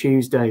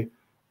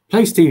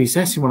 Play Stevie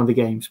Sess in one of the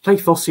games. Play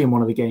Fossey in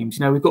one of the games.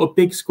 We've got a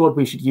big squad.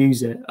 We should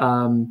use it.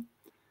 I'd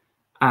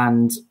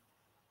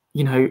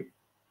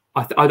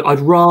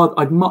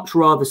much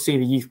rather see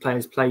the youth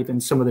players play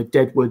than some of the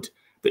Deadwood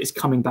that is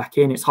coming back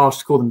in. It's harsh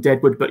to call them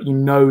Deadwood, but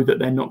that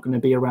they're not going to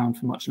be around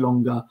for much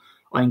longer.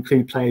 I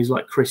include players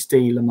like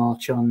Christie, Lamar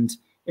Chund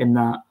in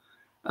that.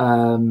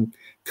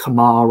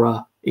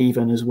 Kamara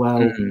even as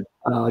well.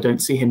 I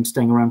don't see him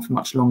staying around for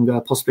much longer,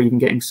 possibly even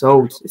getting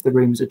sold if the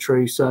rumours are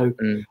true. So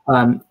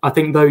I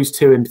think those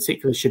 2 in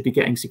particular should be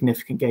getting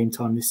significant game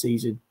time this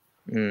season.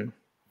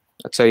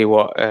 I'll tell you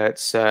what,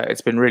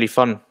 it's been really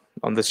fun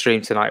on the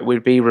stream tonight.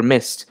 We'd be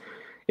remiss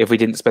if we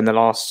didn't spend the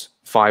last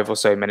 5 or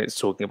so minutes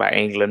talking about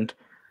England.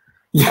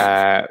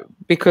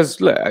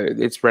 Because look,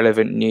 it's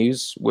relevant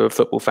news. We're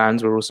football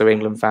fans. We're also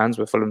England fans.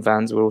 We're Fulham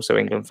fans. We're also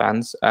England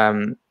fans.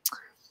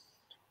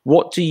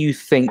 What do you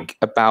think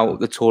about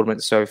the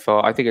tournament so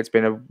far? I think it's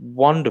been a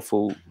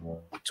wonderful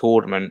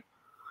tournament.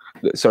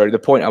 Sorry, the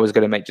point I was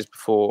going to make just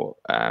before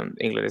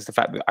England is the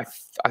fact that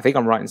I think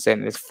I'm right in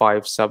saying there's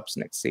 5 subs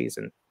next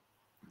season.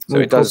 So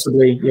well, it does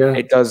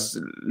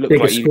look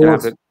bigger like you can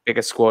have a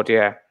bigger squad,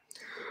 yeah.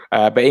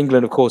 But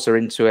England, of course, are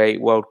into a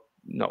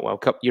not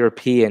World Cup,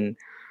 European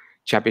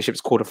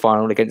Championships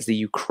quarterfinal against the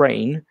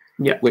Ukraine,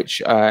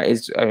 which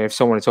is if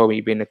someone had told me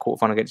you'd be in a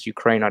quarterfinal against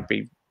Ukraine, I'd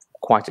be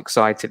quite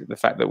excited at the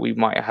fact that we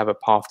might have a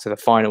path to the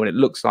final, and it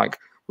looks like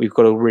we've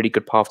got a really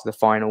good path to the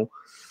final.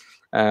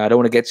 I don't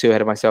want to get too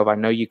ahead of myself. I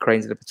know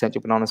Ukraine's in a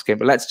potential banana skin,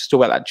 but let's just talk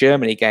about that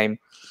Germany game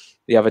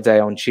the other day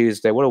on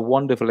Tuesday. What a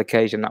wonderful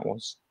occasion that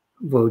was.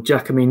 Well,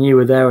 Jack, I mean, you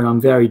were there and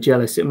I'm very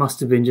jealous. It must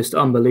have been just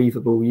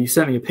unbelievable. You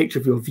sent me a picture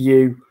of your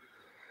view.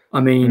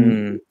 I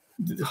mean,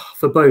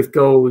 for both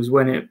goals,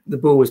 when the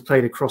ball was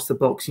played across the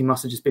box, you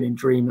must have just been in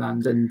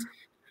dreamland. And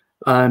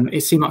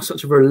it seemed like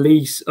such a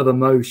release of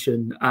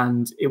emotion.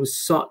 And it was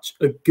such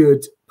a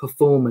good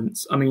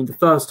performance. I mean, the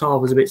first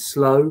half was a bit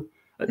slow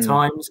at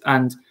times.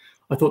 And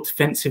I thought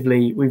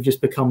defensively, we've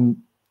just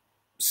become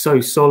so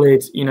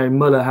solid. You know,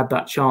 Muller had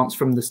that chance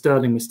from the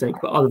Sterling mistake.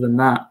 But other than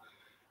that,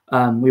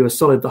 we were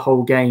solid the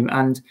whole game.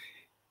 And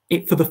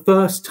for the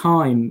first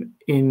time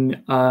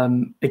in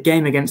a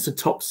game against a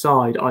top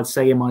side, I'd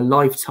say in my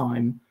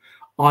lifetime,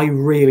 I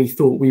really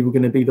thought we were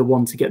going to be the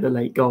one to get the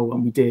late goal,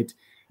 and we did.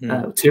 2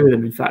 of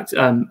them, in fact.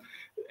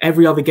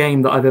 Every other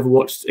game that I've ever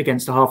watched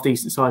against a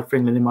half-decent side for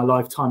England in my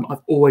lifetime, I've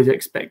always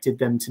expected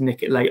them to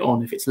nick it late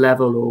on if it's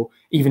level, or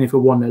even if we're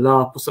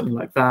 1-0 up or something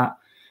like that.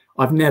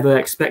 I've never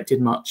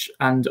expected much,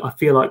 and I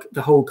feel like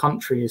the whole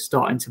country is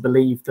starting to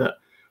believe that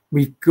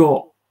we've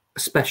got a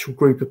special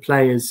group of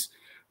players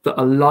that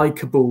are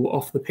likeable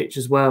off the pitch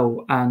as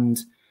well, and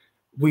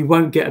we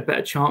won't get a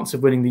better chance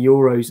of winning the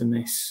Euros than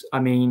this. I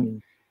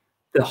mean,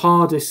 the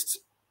hardest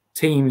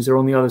teams are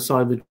on the other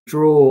side of the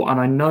draw, and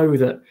I know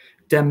that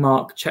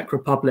Denmark, Czech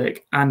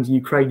Republic, and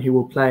Ukraine, who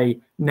will play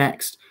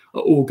next,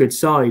 are all good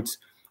sides,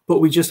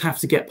 but we just have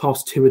to get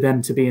past 2 of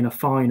them to be in a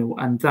final,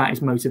 and that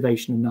is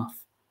motivation enough.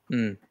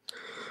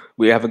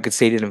 We haven't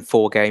conceded in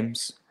 4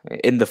 games.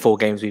 In the 4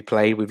 games we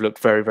played, we've looked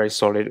very, very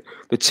solid.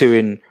 The 2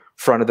 in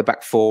front of the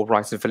back 4,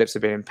 Rice and Phillips,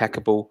 have been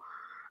impeccable.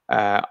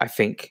 I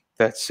think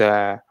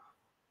that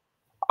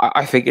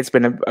I think it's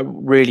been a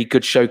really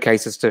good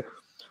showcase as to,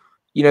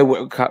 you know,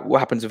 what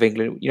happens with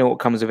England. You know what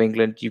comes with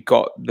England. You've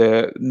got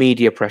the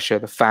media pressure,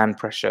 the fan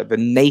pressure, the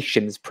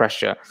nation's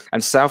pressure,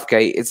 and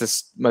Southgate is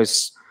the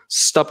most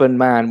stubborn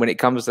man when it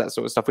comes to that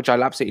sort of stuff, which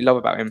I absolutely love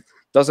about him.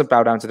 Doesn't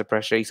bow down to the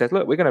pressure. He says,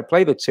 "Look, we're going to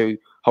play the 2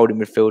 holding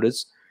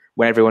midfielders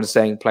when everyone's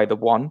saying play the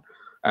 1.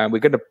 We're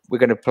going to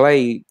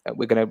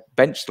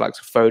bench the likes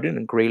of Foden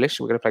and Grealish.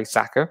 We're going to play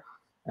Saka,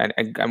 and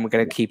we're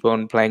going to keep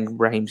on playing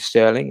Raheem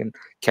Sterling, and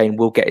Kane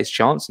will get his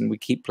chance, and we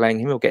keep playing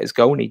him. He'll get his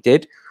goal, and he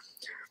did,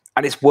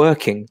 and it's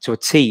working to a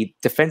T.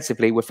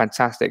 Defensively, we're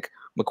fantastic.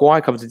 Maguire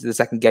comes into the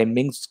second game.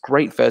 Mings,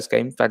 great first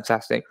game,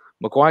 fantastic.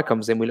 Maguire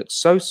comes in. We look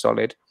so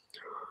solid,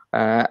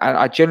 and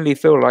I generally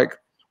feel like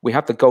we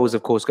have the goals,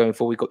 of course, going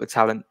forward. We've got the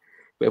talent,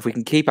 but if we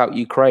can keep out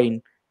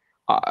Ukraine,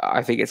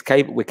 I think it's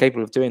capable. We're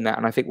capable of doing that,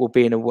 and I think we'll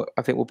be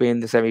in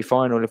the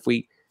semi-final if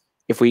we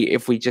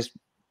just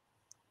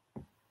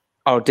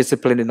are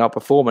disciplined in our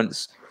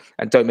performance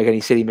and don't make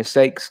any silly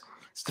mistakes.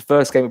 It's the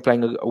first game we're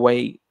playing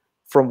away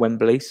from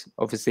Wembley,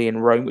 obviously in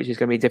Rome, which is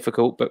going to be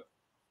difficult. But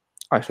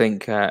I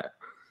think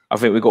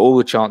we've got all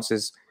the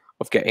chances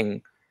of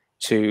getting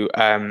to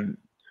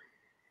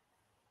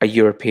a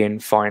European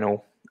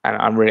final, and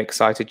I'm really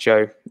excited,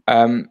 Joe.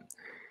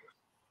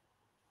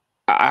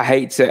 I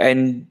hate to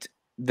end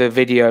the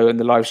video and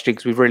the live stream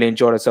because we've really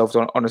enjoyed ourselves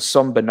on a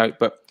somber note,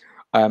 but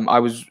I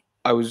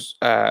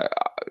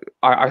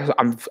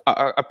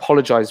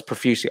apologize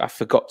profusely. I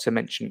forgot to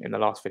mention in the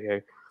last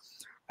video.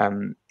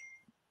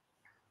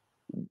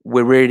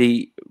 We're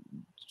really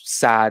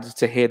sad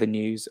to hear the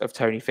news of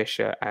Tony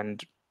Fisher,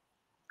 and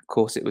of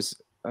course it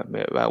was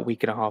about a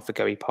week and a half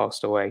ago he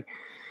passed away.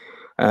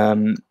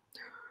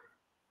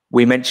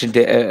 We mentioned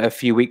it a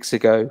few weeks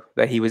ago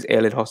that he was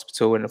ill in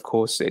hospital, and of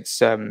course it's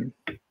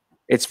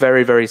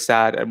very, very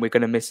sad, and we're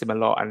going to miss him a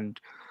lot. And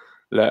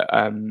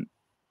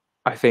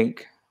I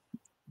think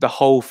the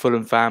whole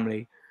Fulham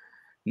family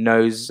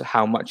knows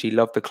how much he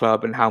loved the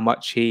club and how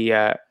much he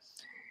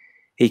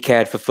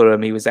cared for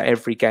Fulham. He was at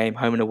every game,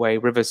 home and away,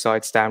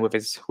 Riverside stand with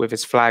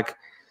his flag.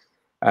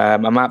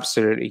 I'm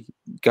absolutely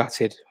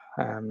gutted,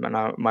 and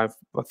my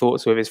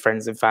thoughts with his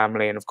friends and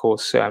family, and of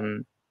course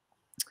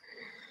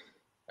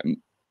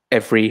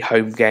every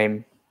home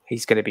game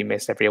he's going to be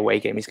missed. Every away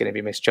game he's going to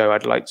be missed. Joe,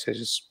 I'd like to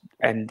just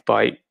end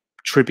by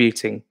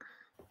tributing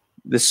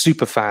the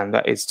super fan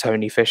that is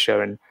Tony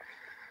Fisher,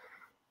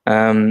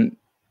 and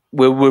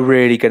we're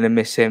really going to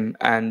miss him,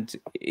 and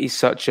he's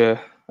such a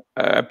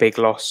big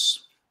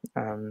loss.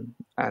 Yeah,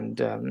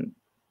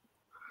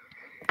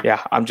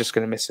 I'm just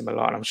going to miss him a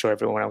lot, and I'm sure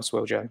everyone else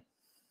will, Joe.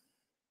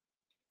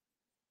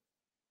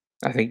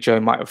 I think Joe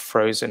might have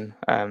frozen.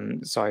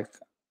 So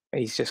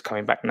he's just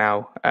coming back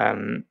now.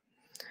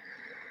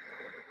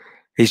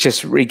 He's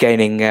just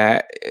regaining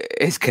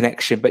his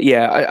connection. But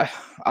yeah,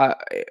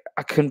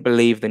 I couldn't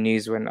believe the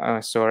news when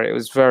I saw it. It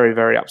was very,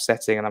 very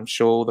upsetting, and I'm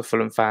sure all the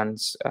Fulham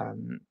fans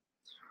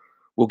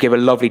will give a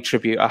lovely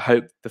tribute. I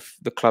hope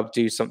the club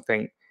do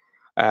something.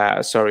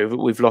 Sorry,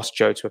 we've lost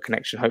Joe to a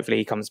connection. Hopefully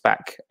he comes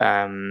back.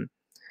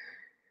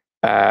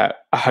 I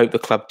hope the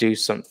club do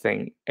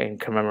something in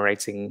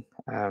commemorating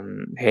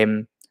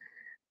him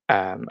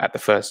at the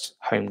first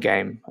home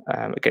game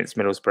against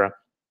Middlesbrough.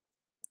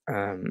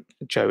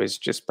 Joe is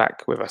just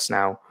back with us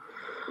now.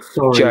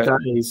 Sorry, Joe, that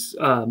is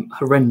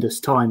horrendous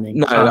timing.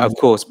 No, of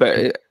course, but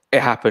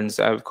it happens.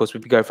 Of course,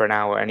 we could go for an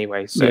hour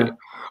anyway. So yeah.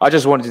 I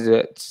just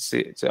wanted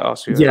to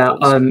ask you. Yeah,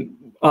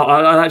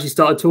 I actually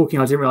started talking.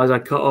 I didn't realize I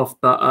cut off,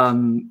 but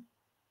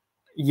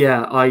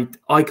yeah,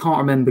 I can't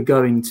remember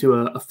going to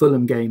a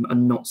Fulham game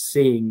and not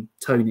seeing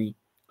Tony.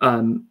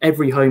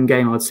 Every home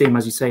game I'd see him,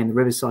 as you say, in the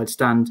Riverside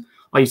stand.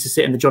 I used to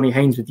sit in the Johnny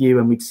Haynes with you,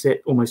 and we'd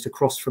sit almost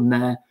across from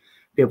there,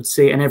 be able to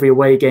see it. And every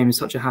away game is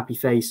such a happy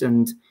face.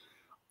 And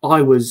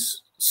I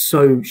was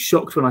so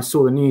shocked when I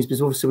saw the news,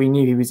 because obviously we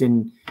knew he was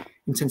in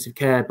intensive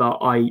care, but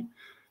I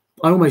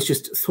almost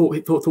just thought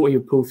he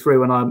would pull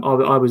through, and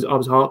I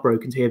was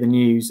heartbroken to hear the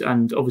news.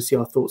 And obviously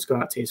our thoughts go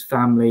out to his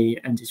family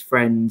and his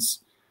friends,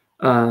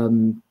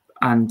 and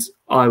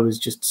I was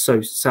just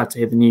so sad to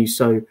hear the news.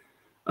 So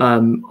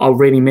I'll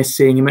really miss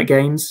seeing him at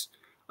games.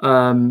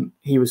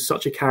 He was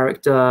such a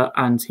character,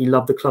 and he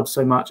loved the club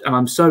so much. And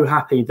I'm so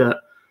happy that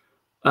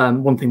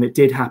one thing that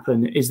did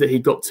happen is that he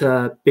got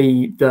to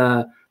be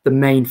the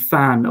main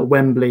fan at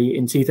Wembley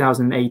in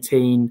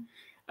 2018.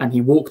 And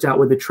he walked out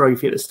with the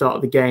trophy at the start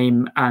of the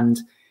game, and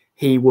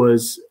it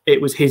was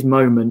his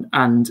moment,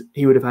 and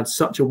he would have had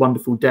such a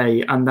wonderful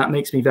day. And that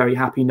makes me very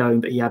happy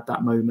knowing that he had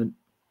that moment.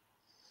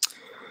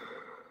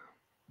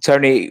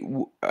 Tony,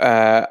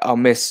 I'll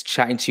miss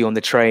chatting to you on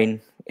the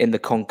train, in the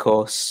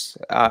concourse,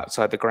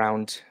 outside the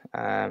ground,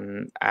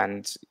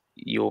 and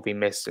you'll be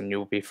missed, and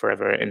you'll be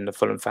forever in the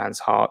Fulham fans'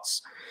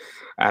 hearts.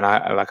 And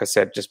like I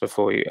said just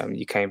before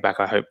you came back,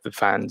 I hope the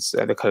fans,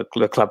 the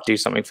club, do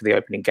something for the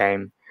opening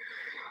game.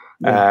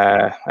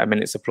 Yeah. A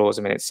minute's applause,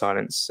 a minute's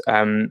silence.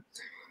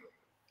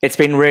 It's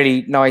been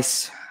really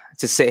nice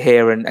to sit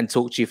here and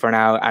talk to you for an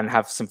hour and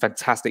have some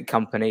fantastic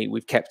company.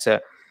 We've kept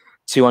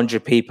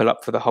 200 people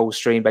up for the whole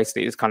stream.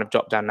 Basically, it's kind of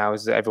dropped down now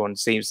as everyone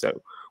seems that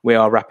we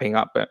are wrapping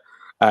up. But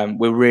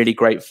we're really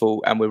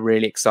grateful, and we're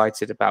really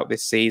excited about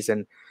this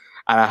season.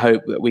 And I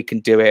hope that we can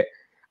do it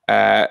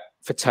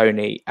for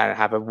Tony and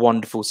have a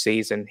wonderful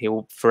season. He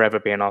will forever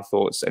be in our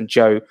thoughts. And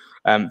Joe,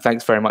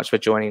 thanks very much for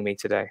joining me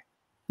today.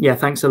 Yeah,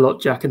 thanks a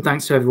lot, Jack. And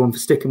thanks to everyone for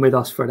sticking with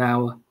us for an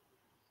hour.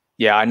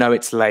 Yeah, I know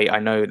it's late. I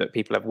know that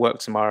people have work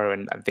tomorrow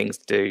and things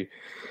to do.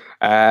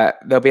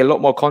 There'll be a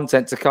lot more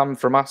content to come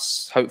from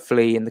us,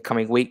 hopefully, in the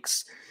coming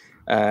weeks.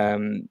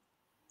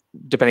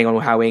 Depending on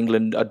how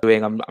England are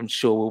doing, I'm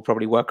sure we'll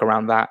probably work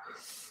around that.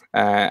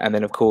 And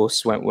then, of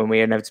course, when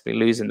we inevitably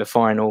lose in the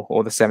final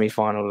or the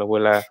semi-final,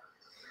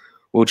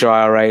 we'll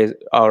dry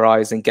our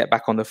eyes and get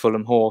back on the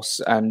Fulham horse.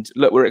 And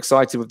look, we're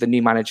excited with the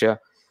new manager.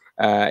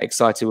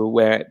 Excited with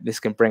where this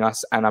can bring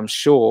us, and I'm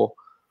sure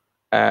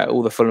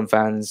all the Fulham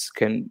fans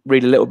can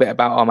read a little bit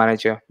about our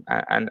manager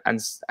and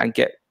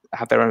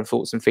have their own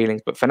thoughts and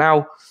feelings. But for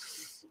now,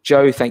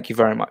 Joe, thank you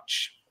very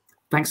much.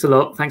 Thanks a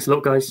lot,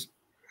 guys.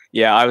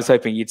 Yeah, I was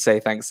hoping you'd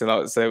say thanks a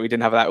lot, so we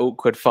didn't have that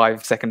awkward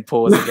 5-second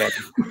pause again.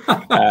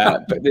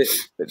 But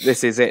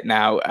this is it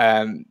now.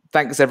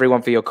 Thanks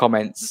everyone for your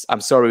comments.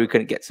 I'm sorry we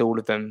couldn't get to all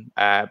of them,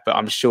 but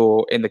I'm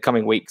sure in the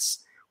coming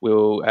weeks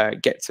we'll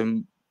get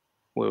to.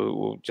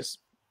 We'll just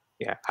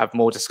have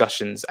more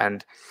discussions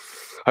and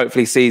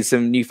hopefully see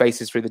some new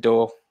faces through the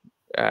door,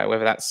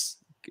 whether that's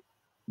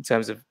in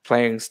terms of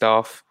playing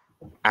staff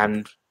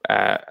and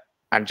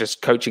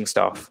just coaching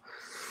staff.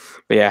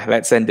 But yeah,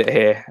 let's end it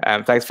here.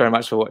 Thanks very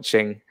much for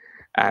watching,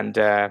 and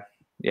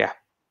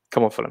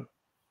come on, Fulham.